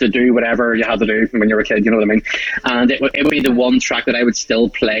nightclubs to do whatever you had to do when you were a kid, you know what I mean? And it would be the one track that I would still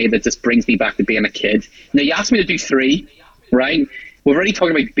play that just brings me back to being a kid. Now, you asked me to do 3, right? We've already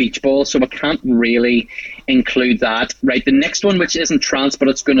talked about Beach Ball, so I can't really include that. Right, the next one, which isn't trance, but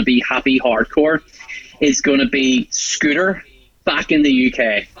it's going to be happy hardcore, is going to be Scooter, Back in the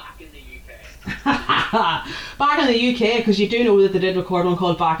UK. Back in the UK, because you do know that they did record one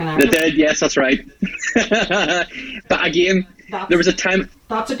called Back in Ireland. They did, yes, that's right. But again, there was a time.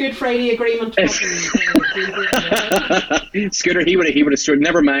 That's a Good Friday agreement. Scooter, he would have sorted.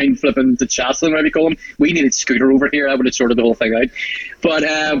 Never mind flipping the Chaslin, whatever you call him. We needed Scooter over here. I would have sorted the whole thing out. But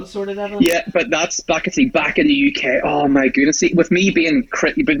yeah, but that's back in the UK. Oh my goodness! See, with me,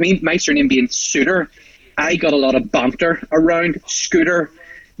 my surname being Suter, I got a lot of banter around Scooter.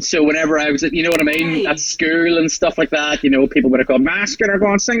 So whenever I was, you know what I mean, at school and stuff like that, you know, people would have gone, Scooter, go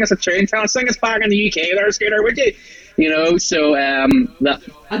on, sing us a tune, sing us Back in the UK there, Scooter, would you? You know, so that.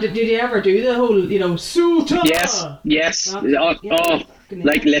 And did you ever do the whole, you know, Suter? Yes.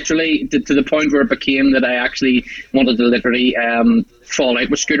 Like literally to the point where it became that I actually wanted to literally fall out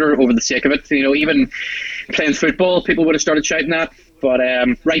with Scooter over the sake of it. You know, even playing football, people would have started shouting that. But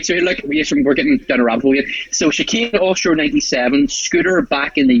right, so look, we're getting down a rabbit hole here. So Chicane Offshore '97, Scooter,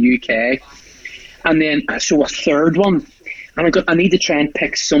 Back in the UK, and then so a third one, and I need to try and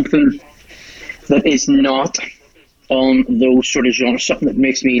pick something that is not on those sort of genres, something that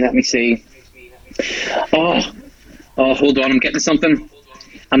makes me, let me see. Oh, hold on, I'm getting something.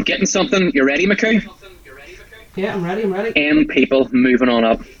 You ready, McCoo? Yeah, I'm ready. People moving on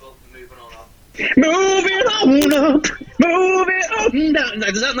up. Moving on up, moving on down. Now,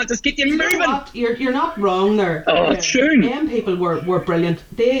 does that not just get you moving? You're not wrong there. Oh, tune. People were brilliant.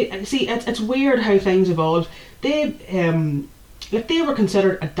 They see it's weird how things evolve. They like they were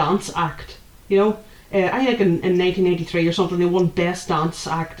considered a dance act, you know. I think in 1983 or something they won Best Dance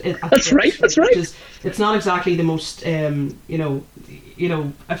Act. That's right. It's not exactly the most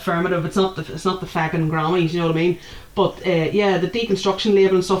affirmative. It's not the fucking Grammys, you know what I mean? But the Deconstruction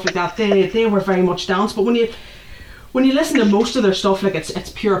label and stuff like that, they were very much dance. But when you listen to most of their stuff, like it's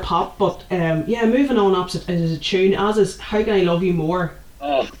pure pop. But moving on opposite is a tune, as is How Can I Love You More.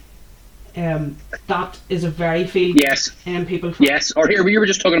 Oh. That is a very feel. Yes. People. Yes. Or here we were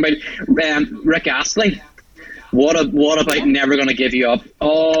just talking about Rick Astley. What about Never Gonna Give You Up?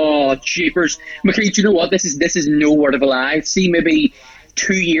 Oh, jeepers, McCooey. Do you know what? This is no word of a lie. See, maybe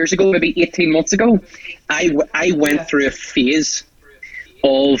 2 years ago, maybe 18 months ago, I went through a phase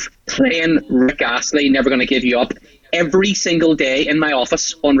of playing Rick Astley, Never Gonna Give You Up, every single day in my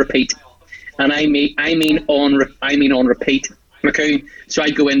office on repeat, and I mean on repeat, McCoo. So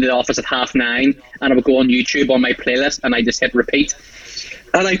I'd go into the office at 9:30 and I would go on YouTube on my playlist and I just hit repeat,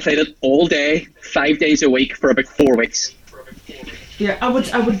 and I played it all day, 5 days a week for about 4 weeks. Yeah, I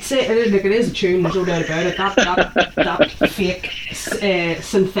would say it is a tune. There's no doubt about it. That fake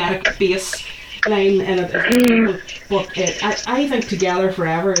synthetic bass line in it, but I think Together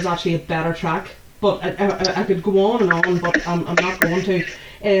Forever is actually a better track. But I could go on and on, but I'm not going to.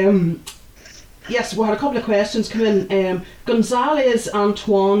 Yes, we had a couple of questions come in. Gonzalez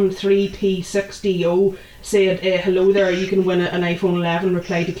Antoine 3P60 said, hello there, you can win an iPhone 11,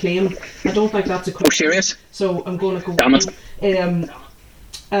 reply to claim. I don't think that's a question. Oh, serious? So I'm going to go. Damn it.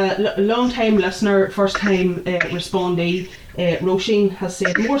 Long time listener, first time respondee, Roisin has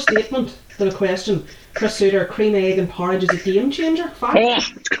said, more statement than a question. Chris Suter, cream egg and porridge is a game changer. Fact? Oh,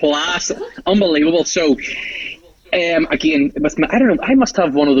 it's class. Unbelievable. So, again, I don't know, I must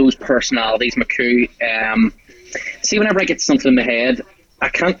have one of those personalities, McCoo. See, whenever I get something in my head, I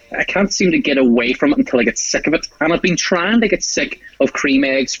can't seem to get away from it until I get sick of it. And I've been trying to get sick of cream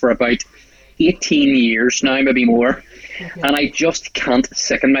eggs for about 18 years now, maybe more. Okay. And I just can't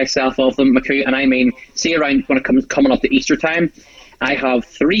sicken myself of them, McCoo. And I mean, see, around when it comes coming up to Easter time, I have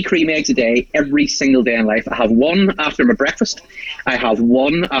 3 cream eggs a day every single day in life. I have one after my breakfast, I have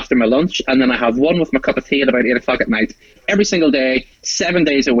one after my lunch, and then I have one with my cup of tea at about 8 o'clock at night. Every single day, 7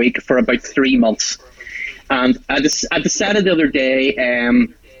 days a week for about 3 months. And I decided the other day, it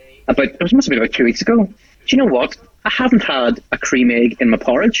must have been about 2 weeks ago, do you know what? I haven't had a cream egg in my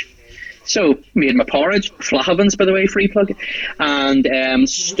porridge. So, made my porridge, Flahavans, by the way, free plug, and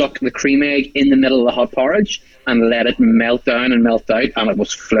stuck the cream egg in the middle of the hot porridge and let it melt down and melt out, and it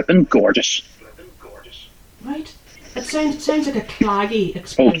was flipping gorgeous. Right. It sounds like a claggy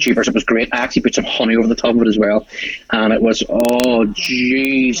experience. Oh, jeepers, it was great. I actually put some honey over the top of it as well, and it was, oh,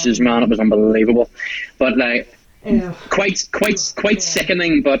 Jesus, man, it was unbelievable. But, like, quite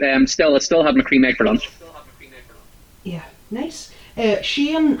sickening, but I still had my cream egg for lunch. Yeah, nice.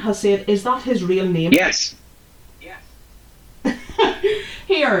 Shane has said, is that his real name? Yes.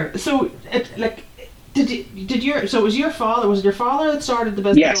 Here, so it was your father that started the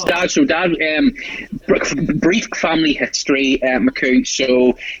business? Yes, Dad. Brief family history, McCoo.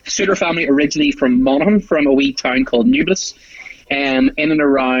 So, Suter family originally from Monaghan, from a wee town called Newbliss. In and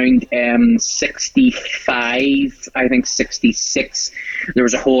around 65, I think 66, there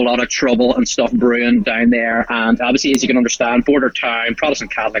was a whole lot of trouble and stuff brewing down there, and obviously, as you can understand, border town,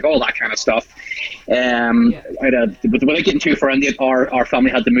 Protestant Catholic, all that kind of stuff. Without getting too far into it, our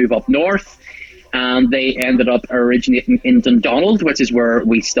family had to move up north, and they ended up originating in Dundonald, which is where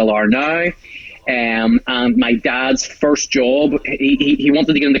we still are now. And my dad's first job, he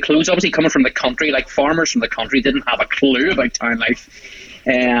wanted to get into clothes. Obviously, coming from the country, like farmers from the country didn't have a clue about town life.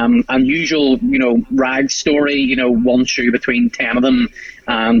 Unusual, rag story, one shoe between 10 of them,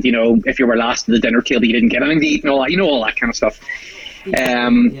 and if you were last at the dinner table, you didn't get anything to eat, and all that, all that kind of stuff.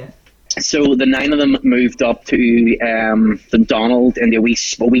 So the 9 of them moved up to Dundonald in the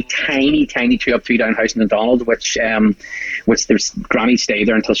wee tiny 2 up 2 down house in Dundonald, which there's Granny stayed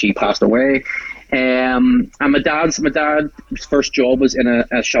there until she passed away. And my dad's first job was in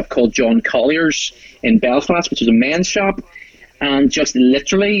a shop called John Collier's in Belfast, which is a men's shop. And just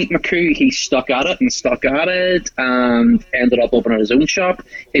literally, McCoo, he stuck at it and ended up opening his own shop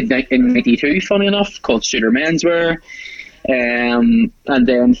in 92, funny enough, called Suter Menswear. And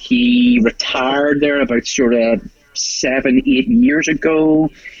then he retired there about sort of 7-8 years ago.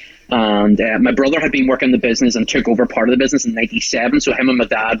 And my brother had been working the business and took over part of the business in 97. So him and my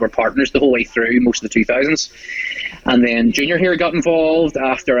dad were partners the whole way through most of the 2000s. And then Junior here got involved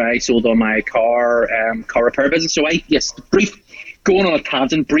after I sold on my car repair business. So going on a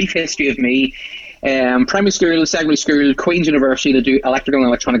tangent, brief history of me. Primary school, secondary school, Queen's University to do electrical and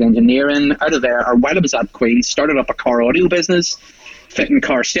electronic engineering. Out of there, or while I was at Queen's, started up a car audio business, fitting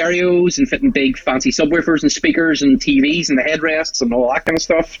car stereos and fitting big fancy subwoofers and speakers and TVs and the headrests and all that kind of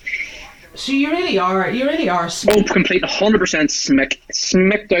stuff. So you really are Oh, complete 100%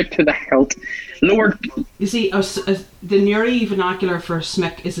 smicked out to the hilt. Lower. You see, the Newry vernacular for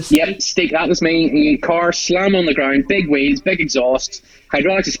smick is a steak. Yep, steak, that was me. Car, slam on the ground, big wheels, big exhaust,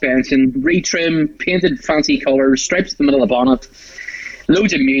 hydraulic suspension, retrim, painted fancy colours, stripes in the middle of the bonnet,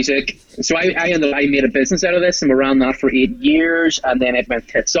 loads of music. So I made a business out of this, and we ran that for 8 years, and then it went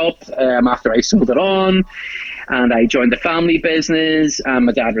tits up after I sold it on. And I joined the family business, and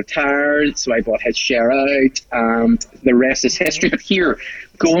my dad retired, so I bought his share out, and the rest is history. But here,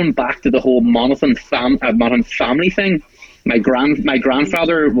 going back to the whole Monaghan family thing, my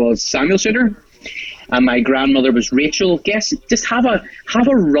grandfather was Samuel Suter, and my grandmother was Rachel. Guess, just have a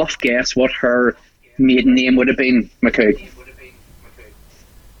rough guess what her maiden name would have been, McCoo.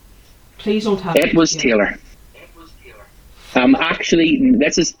 Please don't have it. Was Taylor. Actually,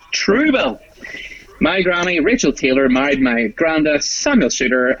 this is true, Bill. My granny, Rachel Taylor, married my granda, Samuel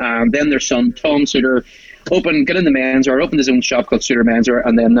Suter, and then their son, Tom Suter, opened his own shop called Suter Menswear,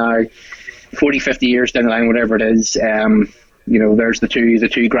 and then now, 40, 50 years down the line, whatever it is, there's the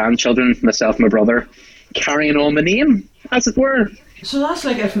two grandchildren, myself and my brother, carrying on the name, as it were. So that's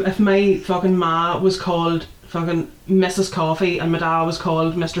like if my fucking ma was called fucking Mrs. Coffee and my dad was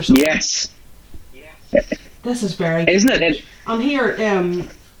called Mr. Something. Yes. This is very... Isn't it? And here,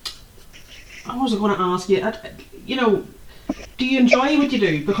 I was going to ask you, do you enjoy what you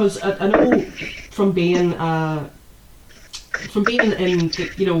do? Because I know from being in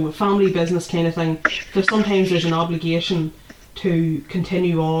the, family business kind of thing, there's an obligation to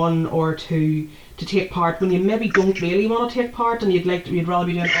continue on or to take part when you maybe don't really want to take part and you'd rather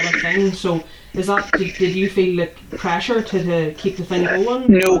be doing other things. So did you feel like pressure to keep the thing going?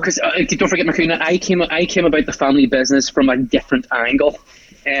 No, because don't forget, McCoo, I came about the family business from a different angle.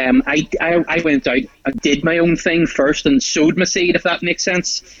 I went out and did my own thing first and sowed my seed, if that makes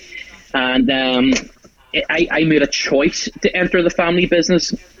sense. And I made a choice to enter the family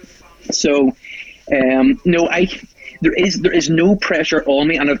business. So there is no pressure on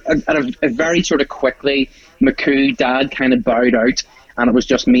me, and a very sort of quickly, McCoo dad kind of bowed out, and it was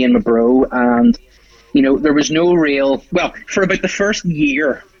just me and my bro, and there was no real, well, for about the first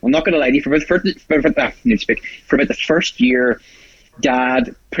year, I'm not going to lie to you, for about the first year,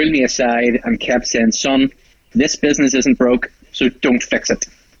 Dad pulled me aside and kept saying, son, this business isn't broke, so don't fix it,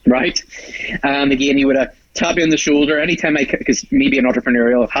 right? And again, he would have tapped me on the shoulder anytime because me being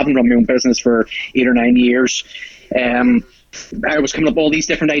entrepreneurial, having run my own business for 8 or 9 years, I was coming up with all these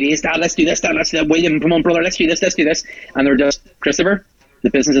different ideas. Dad, let's do this. Dad, let's do that. William, come on, brother, let's do this. And they're just, Christopher, the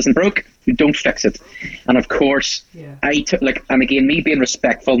business isn't broke, don't fix it. And of course, I took, and again, me being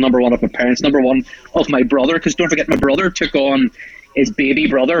respectful, number one, of my parents, number one, of my brother, because don't forget, my brother took on his baby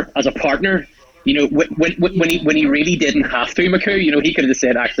brother as a partner, when he really didn't have to, McCoo, he could have just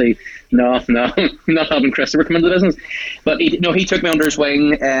said, actually, no, I'm not having Christopher come into the business. But he took me under his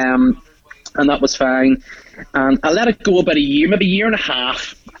wing, and that was fine. And I let it go about a year, maybe a year and a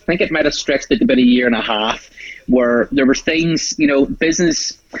half. I think it might have stretched it about a year and a half, where there were things,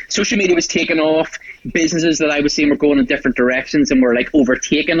 business, social media was taking off, businesses that I was seeing were going in different directions and were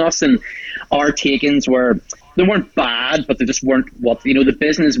overtaking us, and our takings they weren't bad, but they just weren't the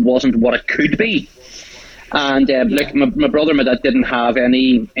business wasn't what it could be. And my brother and my dad didn't have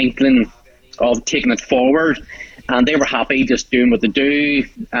any inkling of taking it forward, and they were happy just doing what they do,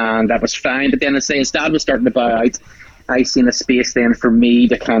 and that was fine. But then as Dad was starting to bow out, I seen a space then for me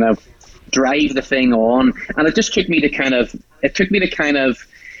to kind of drive the thing on, and it just took me to kind of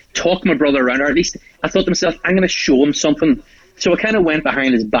talk my brother around, or at least I thought to myself, I'm going to show him something. So I kind of went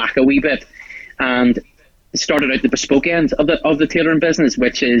behind his back a wee bit and started out the bespoke end of the tailoring business,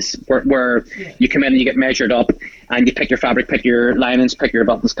 which is where you come in and you get measured up and you pick your fabric, pick your linings, pick your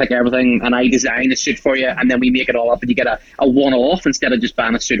buttons, pick everything, and I design a suit for you, and then we make it all up and you get a one-off instead of just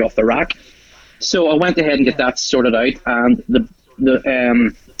buying a suit off the rack. So I went ahead and get that sorted out, and the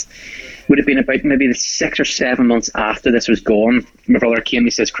would have been about maybe the 6 or 7 months after this was gone, my brother came, he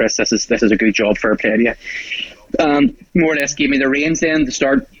says, Chris, this is a good job, for a play to you. More or less gave me the reins then to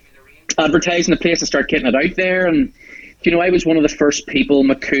start advertising the place and start getting it out there. And I was one of the first people,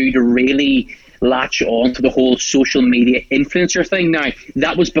 McCoo, to really latch on to the whole social media influencer thing. Now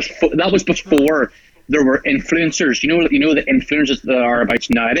that was before there were influencers. The influencers that are about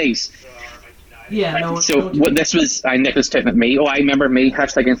nowadays. Yeah. No, so what this was, Nicholas typing at me. Oh, I remember me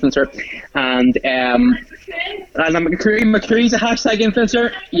 #influencer, and And McCooey's a hashtag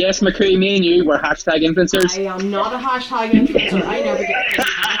influencer. Yes, McCooey, me and you were hashtag influencers. I am not a hashtag influencer. I never get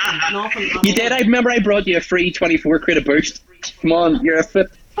nothing. You did. I remember I brought you a free 24 creative boost. Come on, you're a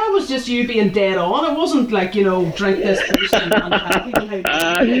fit. That was just you being dead on. It wasn't like, drink this boost and tell people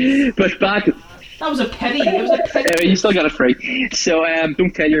how to do it. But back... That was a pity. It was a pity. You still got it free. So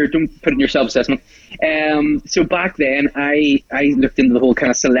don't put it in your self-assessment. So back then, I looked into the whole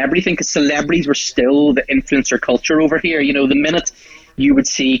kind of celebrity thing, because celebrities were still the influencer culture over here. The minute you would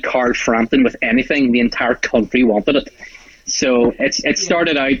see Carl Frampton with anything, the entire country wanted it. So it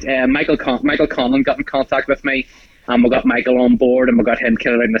started out. Michael Conlon got in contact with me, and we got Michael on board, and we got him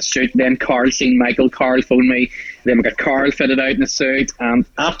kitted out in a suit. Then Carl seen Michael. Carl phoned me. Then we got Carl fitted out in a suit, and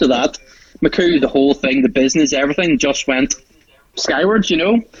after that, McCoo, the whole thing, the business, everything just went skywards,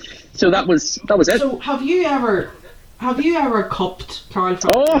 So that was it. So have you ever cupped Carl Frampton?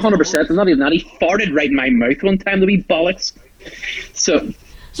 Oh, 100%. Not even that. He farted right in my mouth one time, the wee bollocks. So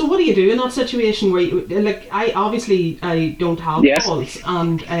what do you do in that situation where I don't have balls,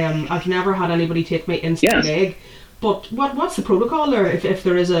 and I've never had anybody take my instant leg. But what's the protocol there if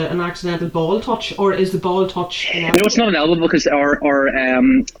there is an accidental ball touch, or is the ball touch inevitable? No, it's not inevitable, because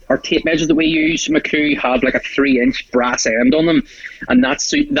our tape measures that we use, McCoo, have like a 3-inch brass end on them, and that's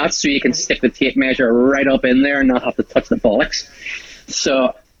so you can stick the tape measure right up in there and not have to touch the bollocks.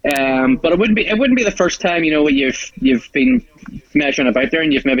 So, but it wouldn't be the first time you've been measuring about there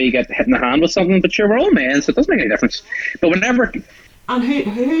and you've maybe got hit in the hand with something. But sure, we're all men, so it doesn't make any difference. But whenever. And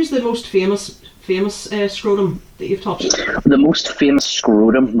who's the most famous scrotum that you've touched? The most famous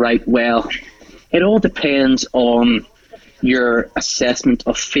scrotum, right? Well, it all depends on your assessment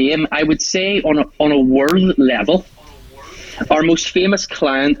of fame. I would say on a world level, our most famous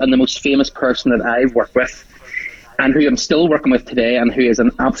client and the most famous person that I've worked with, and who I'm still working with today, and who is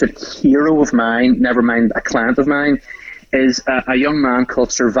an absolute hero of mine, never mind a client of mine, is a young man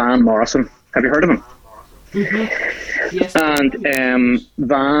called Sir Van Morrison. Have you heard of him? Mm-hmm. Yes. And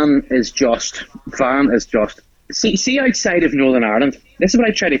Van is just see outside of Northern Ireland, this is what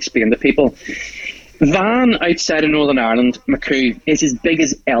I try to explain to people. Van outside of Northern Ireland, McCoo, is as big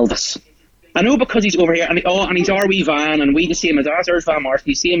as Elvis. I know, because he's over here, and he's our wee Van, and we just see him as, there's Van Morrison.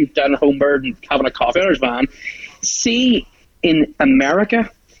 You see him down at Homebird and having a coffee, there's Van. See, in America,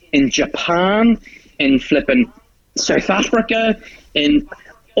 in Japan, in flipping South Africa, in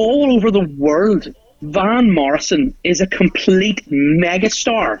all over the world, Van Morrison is a complete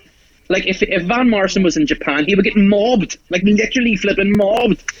megastar. Like, if Van Morrison was in Japan, he would get mobbed, like literally flipping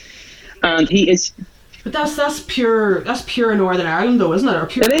mobbed. And he is. But that's pure Northern Ireland, though, isn't it? Or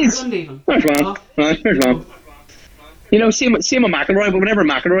pure it is. Ireland even. There's one. There's one. Same with McElroy, but whenever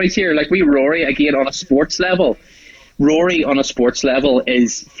McElroy's here, like Rory, again, on a sports level. Rory on a sports level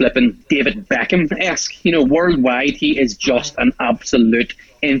is flipping David Beckham-esque. Worldwide, he is just an absolute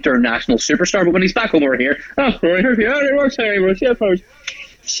international superstar. But when he's back over here,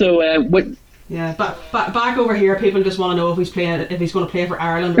 So, yeah, but back over here, people just want to know if he's going to play for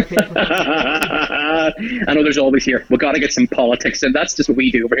Ireland or play for. I know there's always here. We got to get some politics, and that's just what we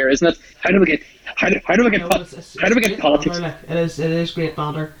do over here, isn't it? How do we get politics? Banter, it is great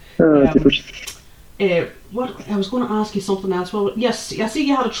banter. What I was going to ask you something else. Well, yes, I see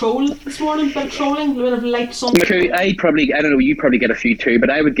you had a troll this morning. Bit of trolling, a bit of light something. McCoo, I don't know. You probably get a few too, but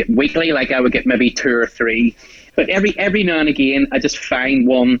I would get weekly. Like, I would get maybe 2 or 3. But every now and again, I just find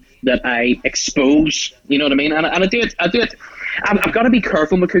one that I expose. You know what I mean? And I do it. I've got to be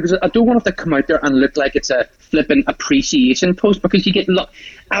careful, McCoo, because I don't want it to come out there and look like it's a flipping appreciation post, because you get,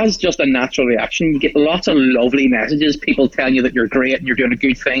 as just a natural reaction, you get lots of lovely messages, people telling you that you're great and you're doing a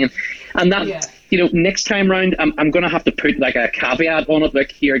good thing, and that. Yeah. Next time round, I'm going to have to put like a caveat on it. Like,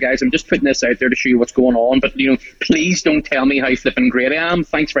 here, guys, I'm just putting this out there to show you what's going on. But please don't tell me how flipping great I am.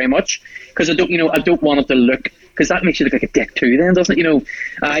 Thanks very much, because I don't want it to look, because that makes you look like a dick too. Then, doesn't it?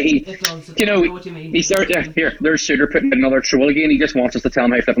 It does. I know what you mean. He's there. Here, there's Suter putting another troll again. He just wants us to tell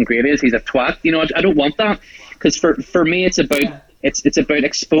him how flipping great he is. He's a twat. I don't want that, because for me, it's about it's about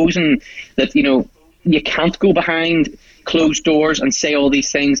exposing that you can't go behind closed doors and say all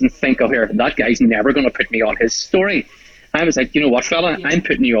these things and think, that guy's never going to put me on his story. I was like, you know what, fella, I'm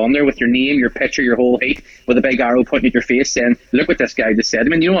putting you on there with your name, your picture, your whole heat, with a big arrow pointing at your face saying, look what this guy just said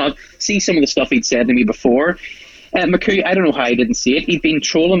to me. And you know what, see some of the stuff he'd said to me before. McCoo, I don't know how I didn't see it. He'd been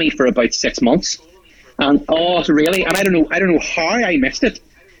trolling me for about 6 months. And really? And I don't know how I missed it.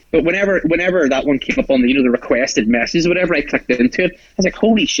 But whenever that one came up on the requested messages, whatever, I clicked into it, I was like,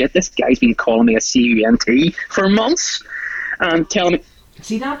 holy shit, this guy's been calling me a CUNT for months and telling me.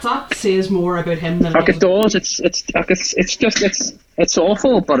 See, that says more about him than it does. It's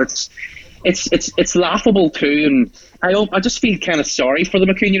awful, but it's laughable too, and I just feel kind of sorry for them,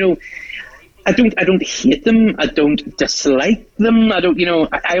 McCoo. You know, I don't hate them. I don't dislike them. I don't, you know,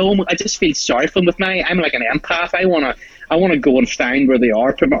 I just feel sorry for them. I'm like an empath. I wanna go and find where they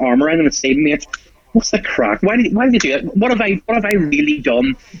are, put my arm around them, and say, mate, what's the crack? Why did you do it? What have I really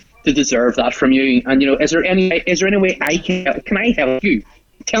done to deserve that from you? And you know, is there any way can I help you?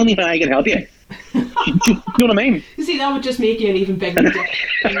 Tell me how I can help you. Do you know what I mean? You see, that would just make you an even bigger dick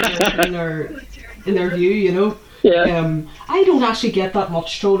in their view, you know. Yeah. I don't actually get that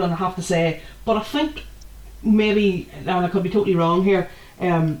much trolling, I have to say, but I think maybe, and I could be totally wrong here,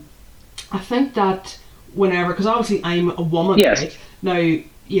 I think that whenever, because obviously I'm a woman, yes. right? Now,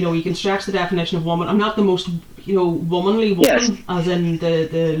 you know, you can stretch the definition of woman. I'm not the most, you know, womanly woman, yes. as in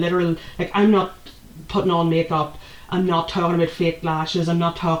the literal, like, I'm not putting on makeup, I'm not talking about fake lashes, I'm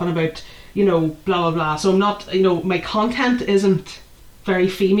not talking about, you know, blah blah blah. So I'm not, you know, my content isn't very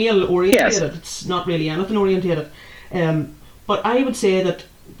female orientated. Yes. It's not really anything orientated. But I would say that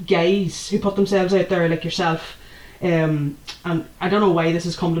guys who put themselves out there, like yourself, and I don't know why this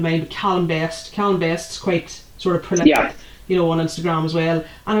has come to mind, but Callum Best's quite sort of prolific, yeah. you know, on Instagram as well.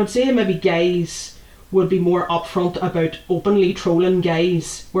 And I would say maybe guys would be more upfront about openly trolling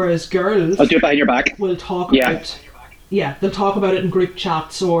guys, whereas girls, I'll do it behind your back, will talk about. Yeah, they'll talk about it in group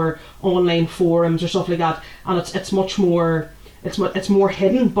chats or online forums or stuff like that, and it's much more, it's more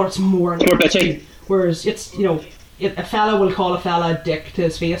hidden, but it's more bitchy. Whereas it's, you know, a fella will call a fella a dick to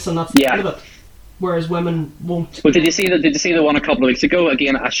his face, and that's the end of it. Whereas women won't. Well, did you see the one a couple of weeks ago?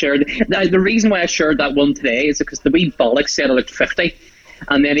 Again, I shared the reason why I shared that one today is because the wee bollocks said I looked 50,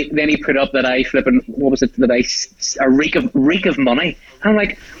 and then he put up that I flipping, what was it, that I a reek of money. I'm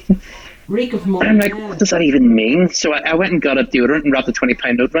like. Reek of money. I'm like, what does that even mean? So I went and got a deodorant and wrapped a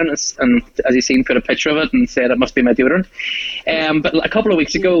 £20 note around it, and as you seen, put a picture of it and said it must be my deodorant. But a couple of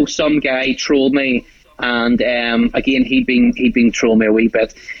weeks ago, some guy trolled me, and again he'd been trolling me a wee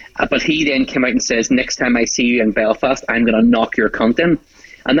bit. But he then came out and says, next time I see you in Belfast, I'm going to knock your cunt in.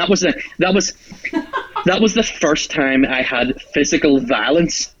 And that was the first time I had physical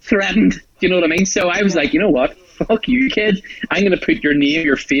violence threatened. Do you know what I mean? So I was like, you know what? Fuck you, kid. I'm going to put your name,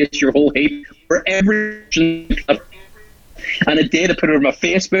 your face, your whole heap for every. And it did. I put it on my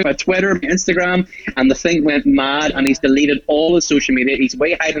Facebook, my Twitter, my Instagram, and the thing went mad. And he's deleted all his social media. He's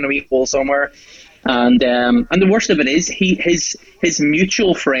way hiding in a wee hole somewhere. And the worst of it is, his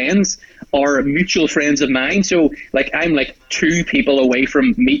mutual friends are mutual friends of mine. So like I'm like 2 people away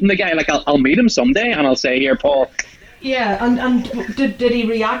from meeting the guy. Like I'll meet him someday, and I'll say, here, Paul. Yeah, and did he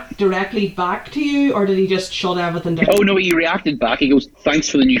react directly back to you, or did he just shut everything down? Oh no, he reacted back. He goes, thanks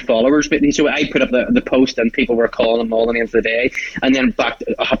for the new followers. But so I put up the post, and people were calling him all the names of the day. And then back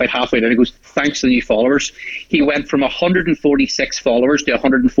about halfway down, he goes, thanks for the new followers. He went from 146 followers to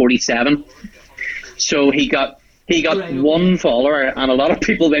 147. So he got right, one follower, and a lot of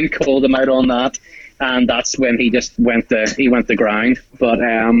people then called him out on that, and that's when he just went the grind. But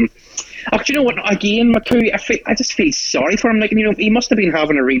you know what? Again, McCoo, I just feel sorry for him. Like, you know, he must have been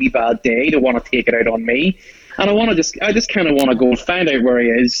having a really bad day to want to take it out on me, and I just kind of want to go and find out where he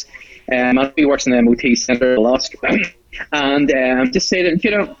is. He works in the MOT centre, Lusk, and just say that,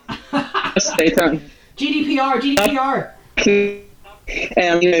 you know, just say that. GDPR.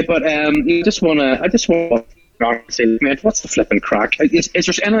 You know, but I just want to say, man, what's the flipping crack? Is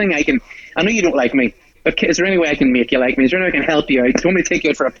there anything I can? I know you don't like me, but is there any way I can make you like me? Is there any way I can help you out? Do you want me to take you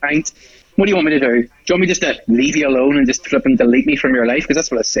out for a pint? What do you want me to do? Do you want me just to leave you alone and just flip and delete me from your life? Because that's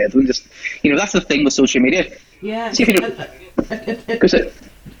what I said. And just, you know, that's the thing with social media. Yeah. See if you don't,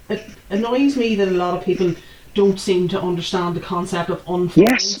 it annoys me that a lot of people don't seem to understand the concept of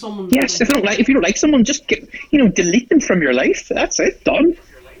unfollowing someone. Yes. If you don't like someone, just delete them from your life. That's it. Done.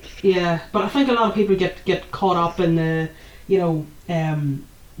 Yeah, but I think a lot of people get caught up in the,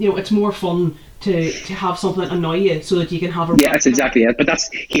 it's more fun to have something annoy you so that you can have a... Yeah, that's exactly it. But that's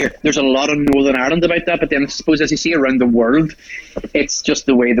here. There's a lot of Northern Ireland about that, but then I suppose as you see around the world, it's just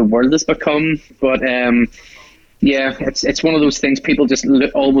the way the world has become. But yeah, it's one of those things people just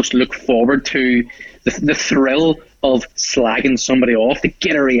almost look forward to, the thrill of slagging somebody off to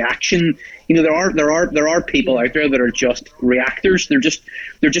get a reaction. You know, there are people out there that are just reactors. They're just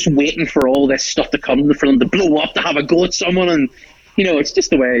waiting for all this stuff to come for them to blow up, to have a go at someone, and you know, it's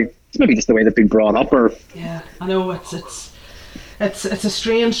maybe just the way they've been brought up. Or yeah, I know it's a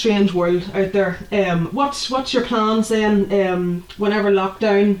strange world out there. What's your plans then? Whenever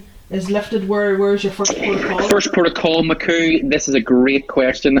lockdown is lifted, where's your first port of call? First port of call, McCoo. This is a great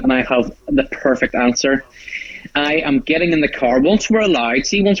question, and I have the perfect answer. I am getting in the car once we're allowed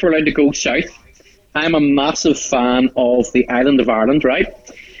to go south. I'm a massive fan of the island of Ireland, right?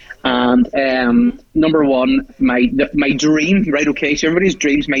 And number one, my dream, right? Okay, so everybody's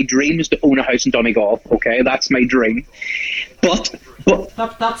dreams. My dream is to own a house in Donegal. Okay, that's my dream. But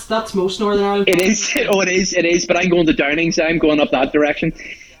that's most Northern Ireland. It is. Oh, it is. But I'm going to Downings. I'm going up that direction.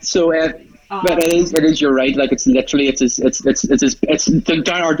 So, but it is. You're right. Like it's literally, it's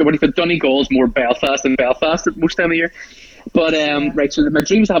Donegal is more Belfast than Belfast at most time of year. But right. So my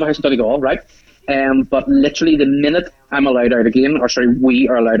dream is to have a house in Donegal, right? But literally the minute I'm allowed out again, or sorry, we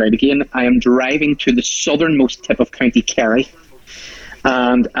are allowed out again, I am driving to the southernmost tip of County Kerry,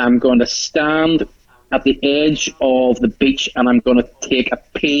 and I'm going to stand at the edge of the beach, and I'm going to take a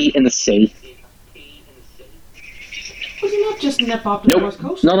pee in the sea. Would you not just nip up the North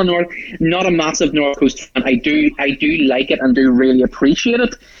Coast? Not a massive North Coast fan. I do like it and do really appreciate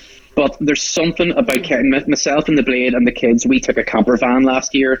it. But there's something about myself and the Blade and the kids. We took a camper van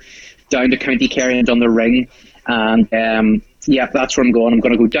last year down to County Kerry and done the Ring, and that's where I'm going. I'm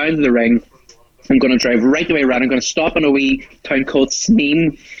going to go down to the Ring. I'm going to drive right the way around. I'm going to stop in a wee town called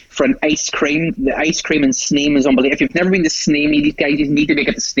Sneem for an ice cream. The ice cream in Sneem is unbelievable. If you've never been to Sneem, you guys need to make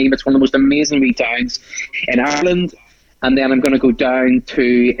it to Sneem. It's one of the most amazing wee towns in Ireland. And then I'm going to go down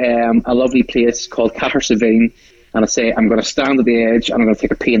to a lovely place called Cahersiveen, and I'm going to stand at the edge and I'm going to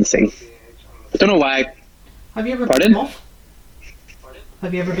take a pee in the sea. I don't know why. Have you ever been to Muff?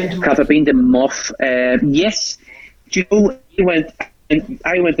 Have you ever been to Muff? Have I been to Muff? Yes. Do you know,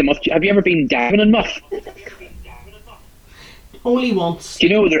 I went to Muff. Have you ever been diving in Muff? Only once. Do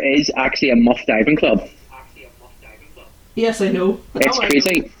you know there is actually a Muff diving club? Yes, I know. It's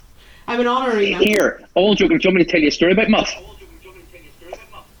crazy. I'm an honorary member. Here, all joking, do you want me to tell you a story about Muff?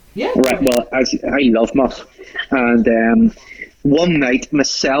 Yeah. Right, well, I love Muff. And one night,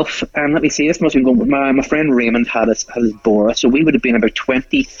 myself, and let me see, this must have been going, my friend Raymond had his Bora, so we would have been about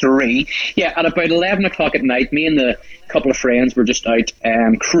 23. Yeah, at about 11 o'clock at night, me and the couple of friends were just out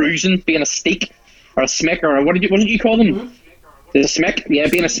cruising, being a steak, or a smick, or what did you call them? Mm-hmm. The smick, yeah,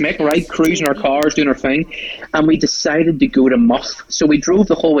 being a smick, right? Cruising our cars, doing our thing. And we decided to go to Muff. So we drove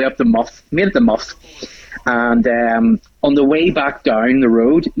the whole way up to Muff, made it to Muff. And on the way back down the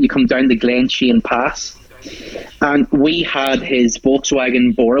road, you come down the Glen Shane Pass. And we had his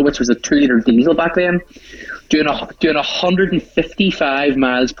Volkswagen Bora, which was a 2-litre diesel back then, doing 155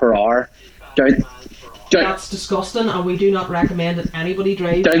 miles per hour. That's disgusting, and we do not recommend that anybody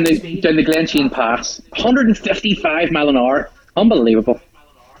drive down the Glen Shane Pass. 155 mile an hour. Unbelievable.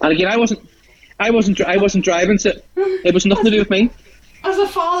 And again, I wasn't driving, so it was nothing to do with me. As a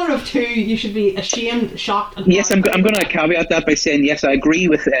father of two, you should be ashamed, shocked, and yes, I'm going to caveat that by saying yes, I agree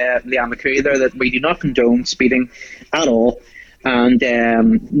with Leanne McCooey there that we do not condone speeding at all, and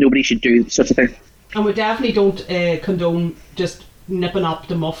nobody should do such a thing. And we definitely don't condone just nipping up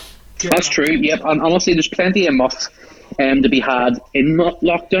the Muff. That's true. Yep, and honestly, there's plenty of Muff to be had in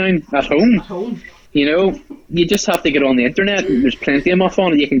lockdown at home. At home. You know, you just have to get on the internet. There's plenty of Muff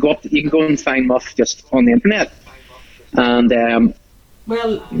on it. You can go and find Muff just on the internet. And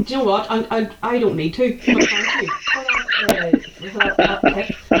well, do you know what? I don't need to. But thank you for that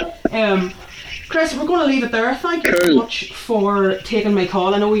tip. Chris, we're going to leave it there. Thank you so much for taking my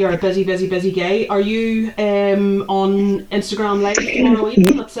call. I know you're a busy guy. Are you on Instagram Live tomorrow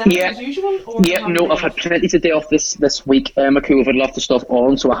evening at 7 as usual? Or I've had plenty to day off this week. McCoo, I've had lots of stuff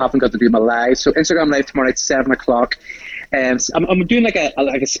on, so I haven't got to do my live. So Instagram Live tomorrow at 7 o'clock. I'm doing like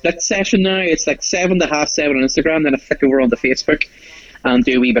a split session now. It's like 7 to half 7 on Instagram, then I flick over onto Facebook and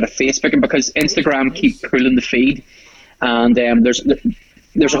do a wee bit of Facebook. And because Instagram keep pulling the feed, and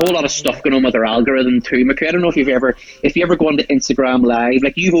there's a whole lot of stuff going on with their algorithm too, McCoo. I don't know if you ever go onto Instagram Live,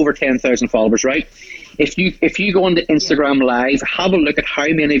 like you've over 10,000 followers, right? If you go onto Instagram Live, have a look at how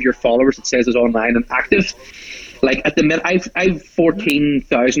many of your followers it says is online and active. Like at the minute, I've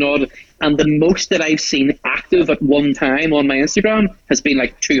 14,000 odd, and the most that I've seen active at one time on my Instagram has been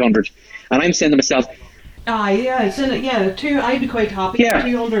like 200, and I'm saying to myself, I'd be quite happy with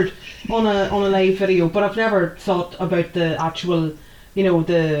 200 on a live video, but I've never thought about the actual,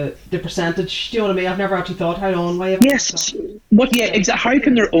 the percentage. Do you know what I mean? I've never actually thought how long. Yes. What? Yeah. Exactly. How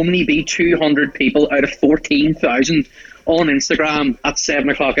can there only be 200 people out of 14,000 on Instagram at 7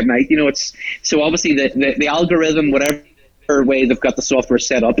 o'clock at night? It's so obviously the algorithm, whatever way they've got the software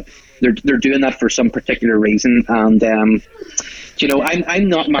set up, they're doing that for some particular reason. And I'm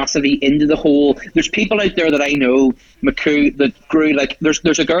not massively into the whole. There's people out there that I know, McCoo, that grew like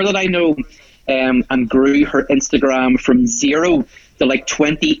there's a girl that I know, and grew her Instagram from 0 to like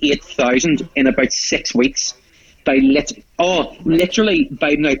 28,000 in about 6 weeks. Literally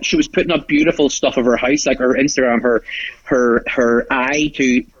by now she was putting up beautiful stuff of her house, like her Instagram, her eye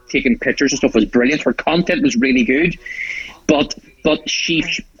to taking pictures and stuff was brilliant. Her content was really good, but she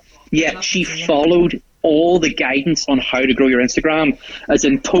Yeah, she followed all the guidance on how to grow your Instagram, as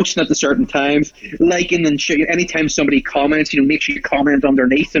in posting at the certain times, liking, and anytime somebody comments, make sure you comment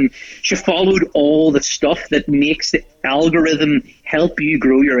underneath. And she followed all the stuff that makes the algorithm help you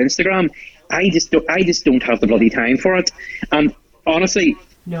grow your Instagram. I just don't have the bloody time for it. And honestly,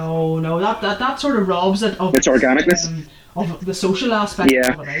 no, that sort of robs it of its organicness, of the social aspect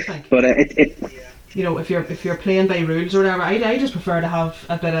of it, I think. But it if you're playing by rules or whatever, I just prefer to have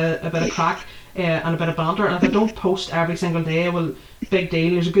a bit of crack and a bit of banter. And if I don't post every single day, well, big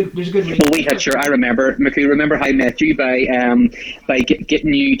deal. There's a good reason. Well, we had I remember, McCoo. Remember how I met you by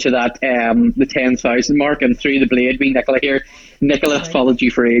getting you to that the 10,000 mark, and through the blade, we Nicola here. Nicola followed you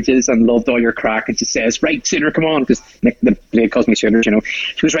for ages and loved all your crack, and she says, "Right, Sooner, come on," because the blade calls me Sooner. She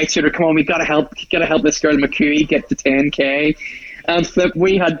was, "Right, Sooner, come on. We've got to help this girl McCooey get to 10K." And Flip,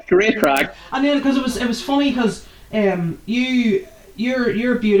 we had great crack. And then because it was funny because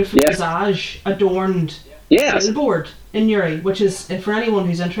your beautiful visage adorned the billboard in Newry, which is, for anyone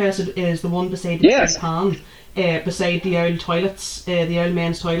who's interested, is the one beside the pan, beside the old toilets, the old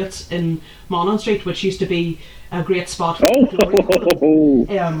men's toilets in Monaghan Street, which used to be a great spot for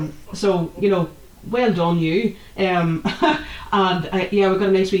so well done you. And we've got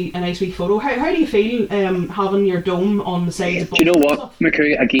a nice wee photo. How do you feel having your dome on the side of the Do you know what,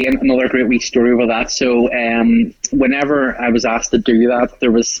 McCoo? Again, another great wee story with that. So whenever I was asked to do that,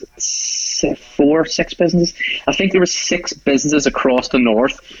 there was 6 businesses. I think there were 6 businesses across the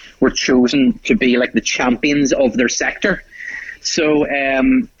north were chosen to be like the champions of their sector. So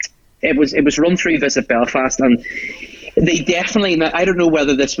it was run through Visit Belfast, and they definitely, I don't know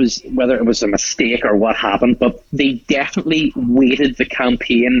whether it was a mistake or what happened, but they definitely weighted the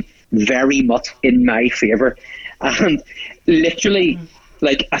campaign very much in my favour. And literally,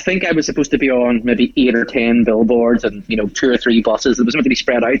 like, I think I was supposed to be on maybe 8 or 10 billboards and 2 or 3 buses. It was meant to be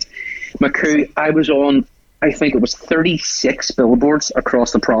spread out. McCoo, I was on, I think it was 36 billboards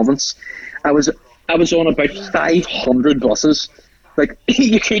across the province. I was on about 500 buses. Like,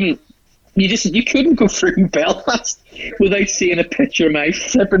 you couldn't go through Belfast without seeing a picture of my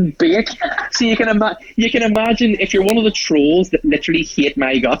flipping bake. So you can imagine if you're one of the trolls that literally hate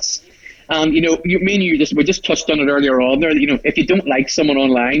my guts. And me and you we just touched on it earlier on there. If you don't like someone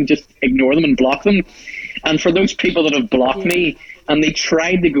online, just ignore them and block them. And for those people that have blocked me and they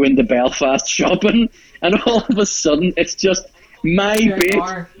tried to go into Belfast shopping, and all of a sudden it's just my bake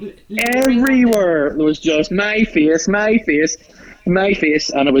everywhere. There was just my face,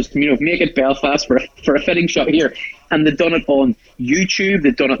 and it was make it Belfast for a fitting shop here. And they've done it on YouTube,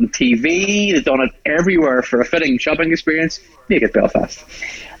 they've done it on TV, they've done it everywhere for a fitting shopping experience. Make it Belfast.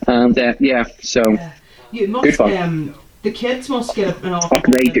 And you must, good fun. The kids must get an awful.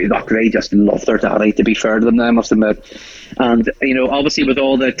 They just love their daddy, to be fair to them, I must admit. And obviously with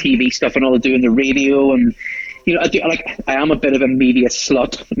all the TV stuff and all the doing the radio, and I am a bit of a media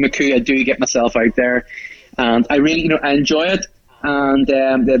slut, McCoo. I do get myself out there, and I really I enjoy it. And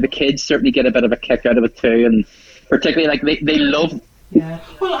the kids certainly get a bit of a kick out of it too, and particularly they love. Yeah.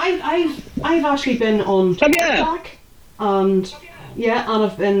 Well, I've actually been on TikTok, and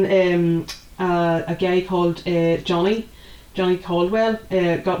I've been a guy called Johnny Caldwell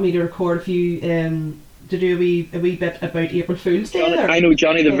got me to record a few to do a wee bit about April Fool's Day. I know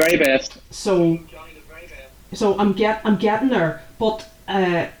Johnny the very best. So I'm getting there, but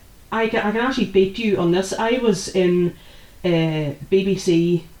I can actually beat you on this. I was in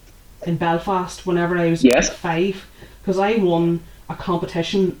BBC in Belfast whenever I was 5, because I won a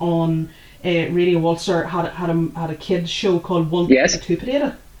competition on Radio Ulster had a kids show called One Two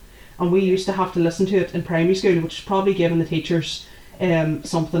Potato, and we used to have to listen to it in primary school, which is probably giving the teachers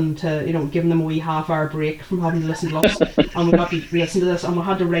something to giving them a wee half-hour break from having to listen to us. And we got to listen to this, and we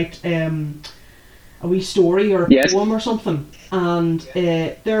had to write a wee story or a poem or something, and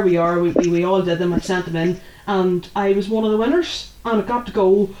there we are, we all did them and sent them in, and I was one of the winners, and I got to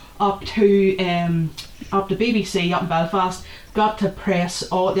go up to BBC up in Belfast, got to press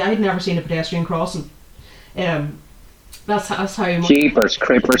all. I'd never seen a pedestrian crossing. That's how much Jeepers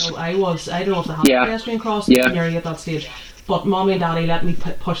creepers. I was. I don't know if they had a pedestrian crossing in the area at that stage, but Mommy and Daddy let me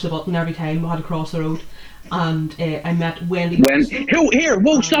push the button every time we had to cross the road. And I met Wendy.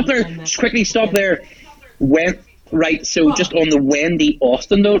 Stop there! Quickly stop there. Just on the Wendy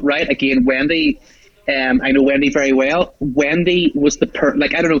Austin note, right? Again, Wendy. I know Wendy very well. Wendy was the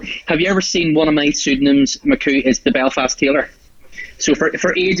I don't know. Have you ever seen one of my pseudonyms? McCoo is the Belfast Tailor. So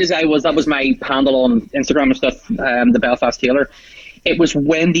for ages that was my handle on Instagram and stuff. The Belfast Tailor. It was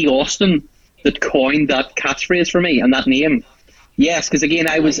Wendy Austin that coined that catchphrase for me and that name. Yes, because again,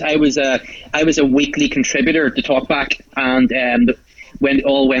 I was a weekly contributor to Talkback, and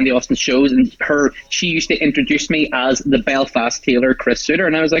Wendy Austin shows, and she used to introduce me as the Belfast Tailor, Chris Suter,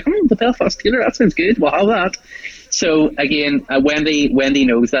 and I was like, the Belfast Tailor, that sounds good. We'll have that. So again, Wendy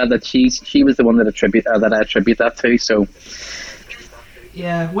knows that she was the one that I attribute that to. So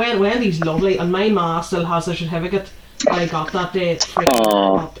yeah, Wendy's lovely, and my ma still has a certificate I got that day.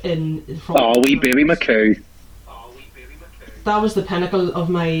 Up in wee baby McCoo. That was the pinnacle of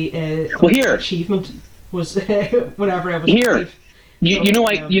my achievement. Was whenever I was here. You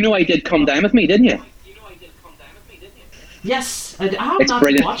know I did Come Down With Me, didn't you? Yes, I have not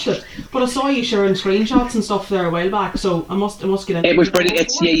watched it, but I saw you sharing screenshots and stuff there a while back, so I must get into it. It was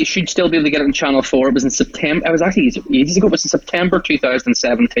brilliant. You should still be able to get it on Channel 4. It was in September. It was actually ages ago. It was in September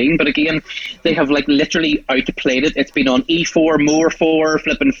 2017. But again, they have literally outplayed it. It's been on E4, More 4,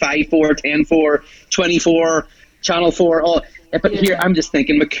 flipping 5, 4, 10, 4, 24, Channel 4. But here, I'm just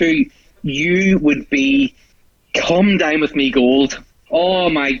thinking, McCoo, you would be Come Down With Me gold. Oh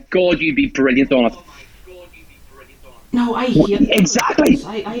my God, you'd be brilliant on it. No, I hate exactly.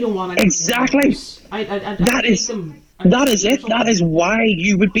 I don't want to. Exactly. That is it. That is why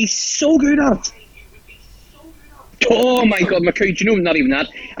you would be so good at it. Oh my God, McCoo! Do you know, not even that.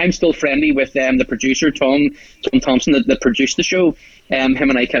 I'm still friendly with the producer, Tom Thompson, that produced the show. Him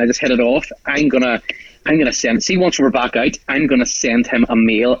and I kind of just hit it off. I'm gonna send. See, once we're back out, I'm gonna send him a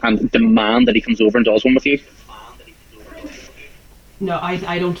mail and demand that he comes over and does one with you. No,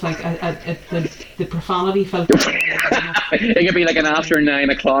 I don't think the profanity filter. It could be like an after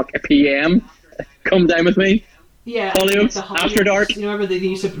 9 o'clock PM. Come Down With Me. Yeah. Hollyoaks, after dark. You remember they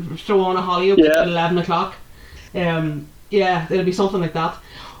used to throw on a Hollyoaks at 11 o'clock? Yeah, it'll be something like that.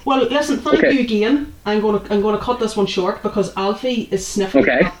 Well, listen, thank you again. I'm gonna cut this one short because Alfie is sniffing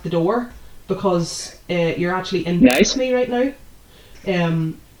at the door because you're actually in bed with me right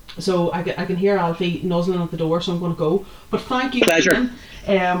now. So I can hear Alfie nuzzling at the door, so I'm going to go. But thank you. Pleasure.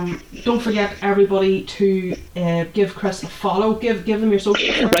 Again. Don't forget, everybody, to give Chris a follow. Give them your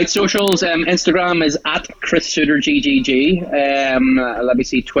socials. Right, socials. Instagram is at Chris Suter GGG. Let me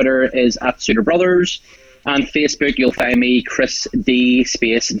see. Twitter is at Suter Brothers. And Facebook, you'll find me, Chris D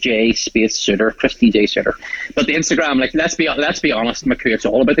space J space Suter. Chris DJ Suter. But the Instagram, let's be honest, McCoo, it's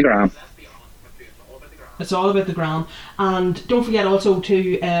all about the gram. It's all about the gram. And don't forget also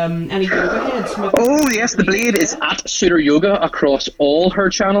to any yoga heads. Oh yes, the Blade is at Suter Yoga across all her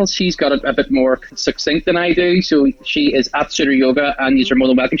channels. She's got it a bit more succinct than I do, so she is at Suter Yoga, and you're more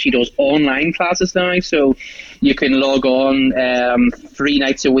than welcome. She does online classes now, so you can log on 3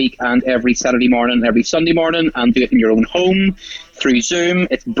 nights a week and every Saturday morning and every Sunday morning and do it in your own home through Zoom.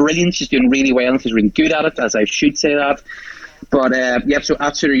 It's brilliant. She's doing really well and she's really good at it, as I should say that. But so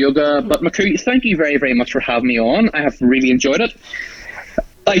at Suter Yoga. But McCoo, thank you very, very much for having me on. I have really enjoyed it.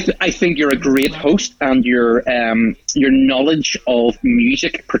 I think you're a great host, and your knowledge of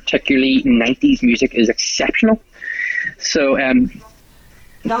music, particularly 90s music, is exceptional. So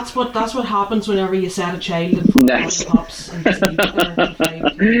that's what happens whenever you set a child in front of the pops. And just leave it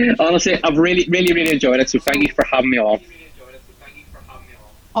there. Honestly, I've really, really, really enjoyed it. So thank you for having me on.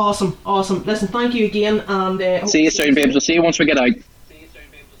 Awesome. Listen, thank you again, and see you soon, babes. We'll see you once we get out.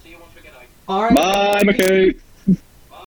 All right. Bye, McCoo.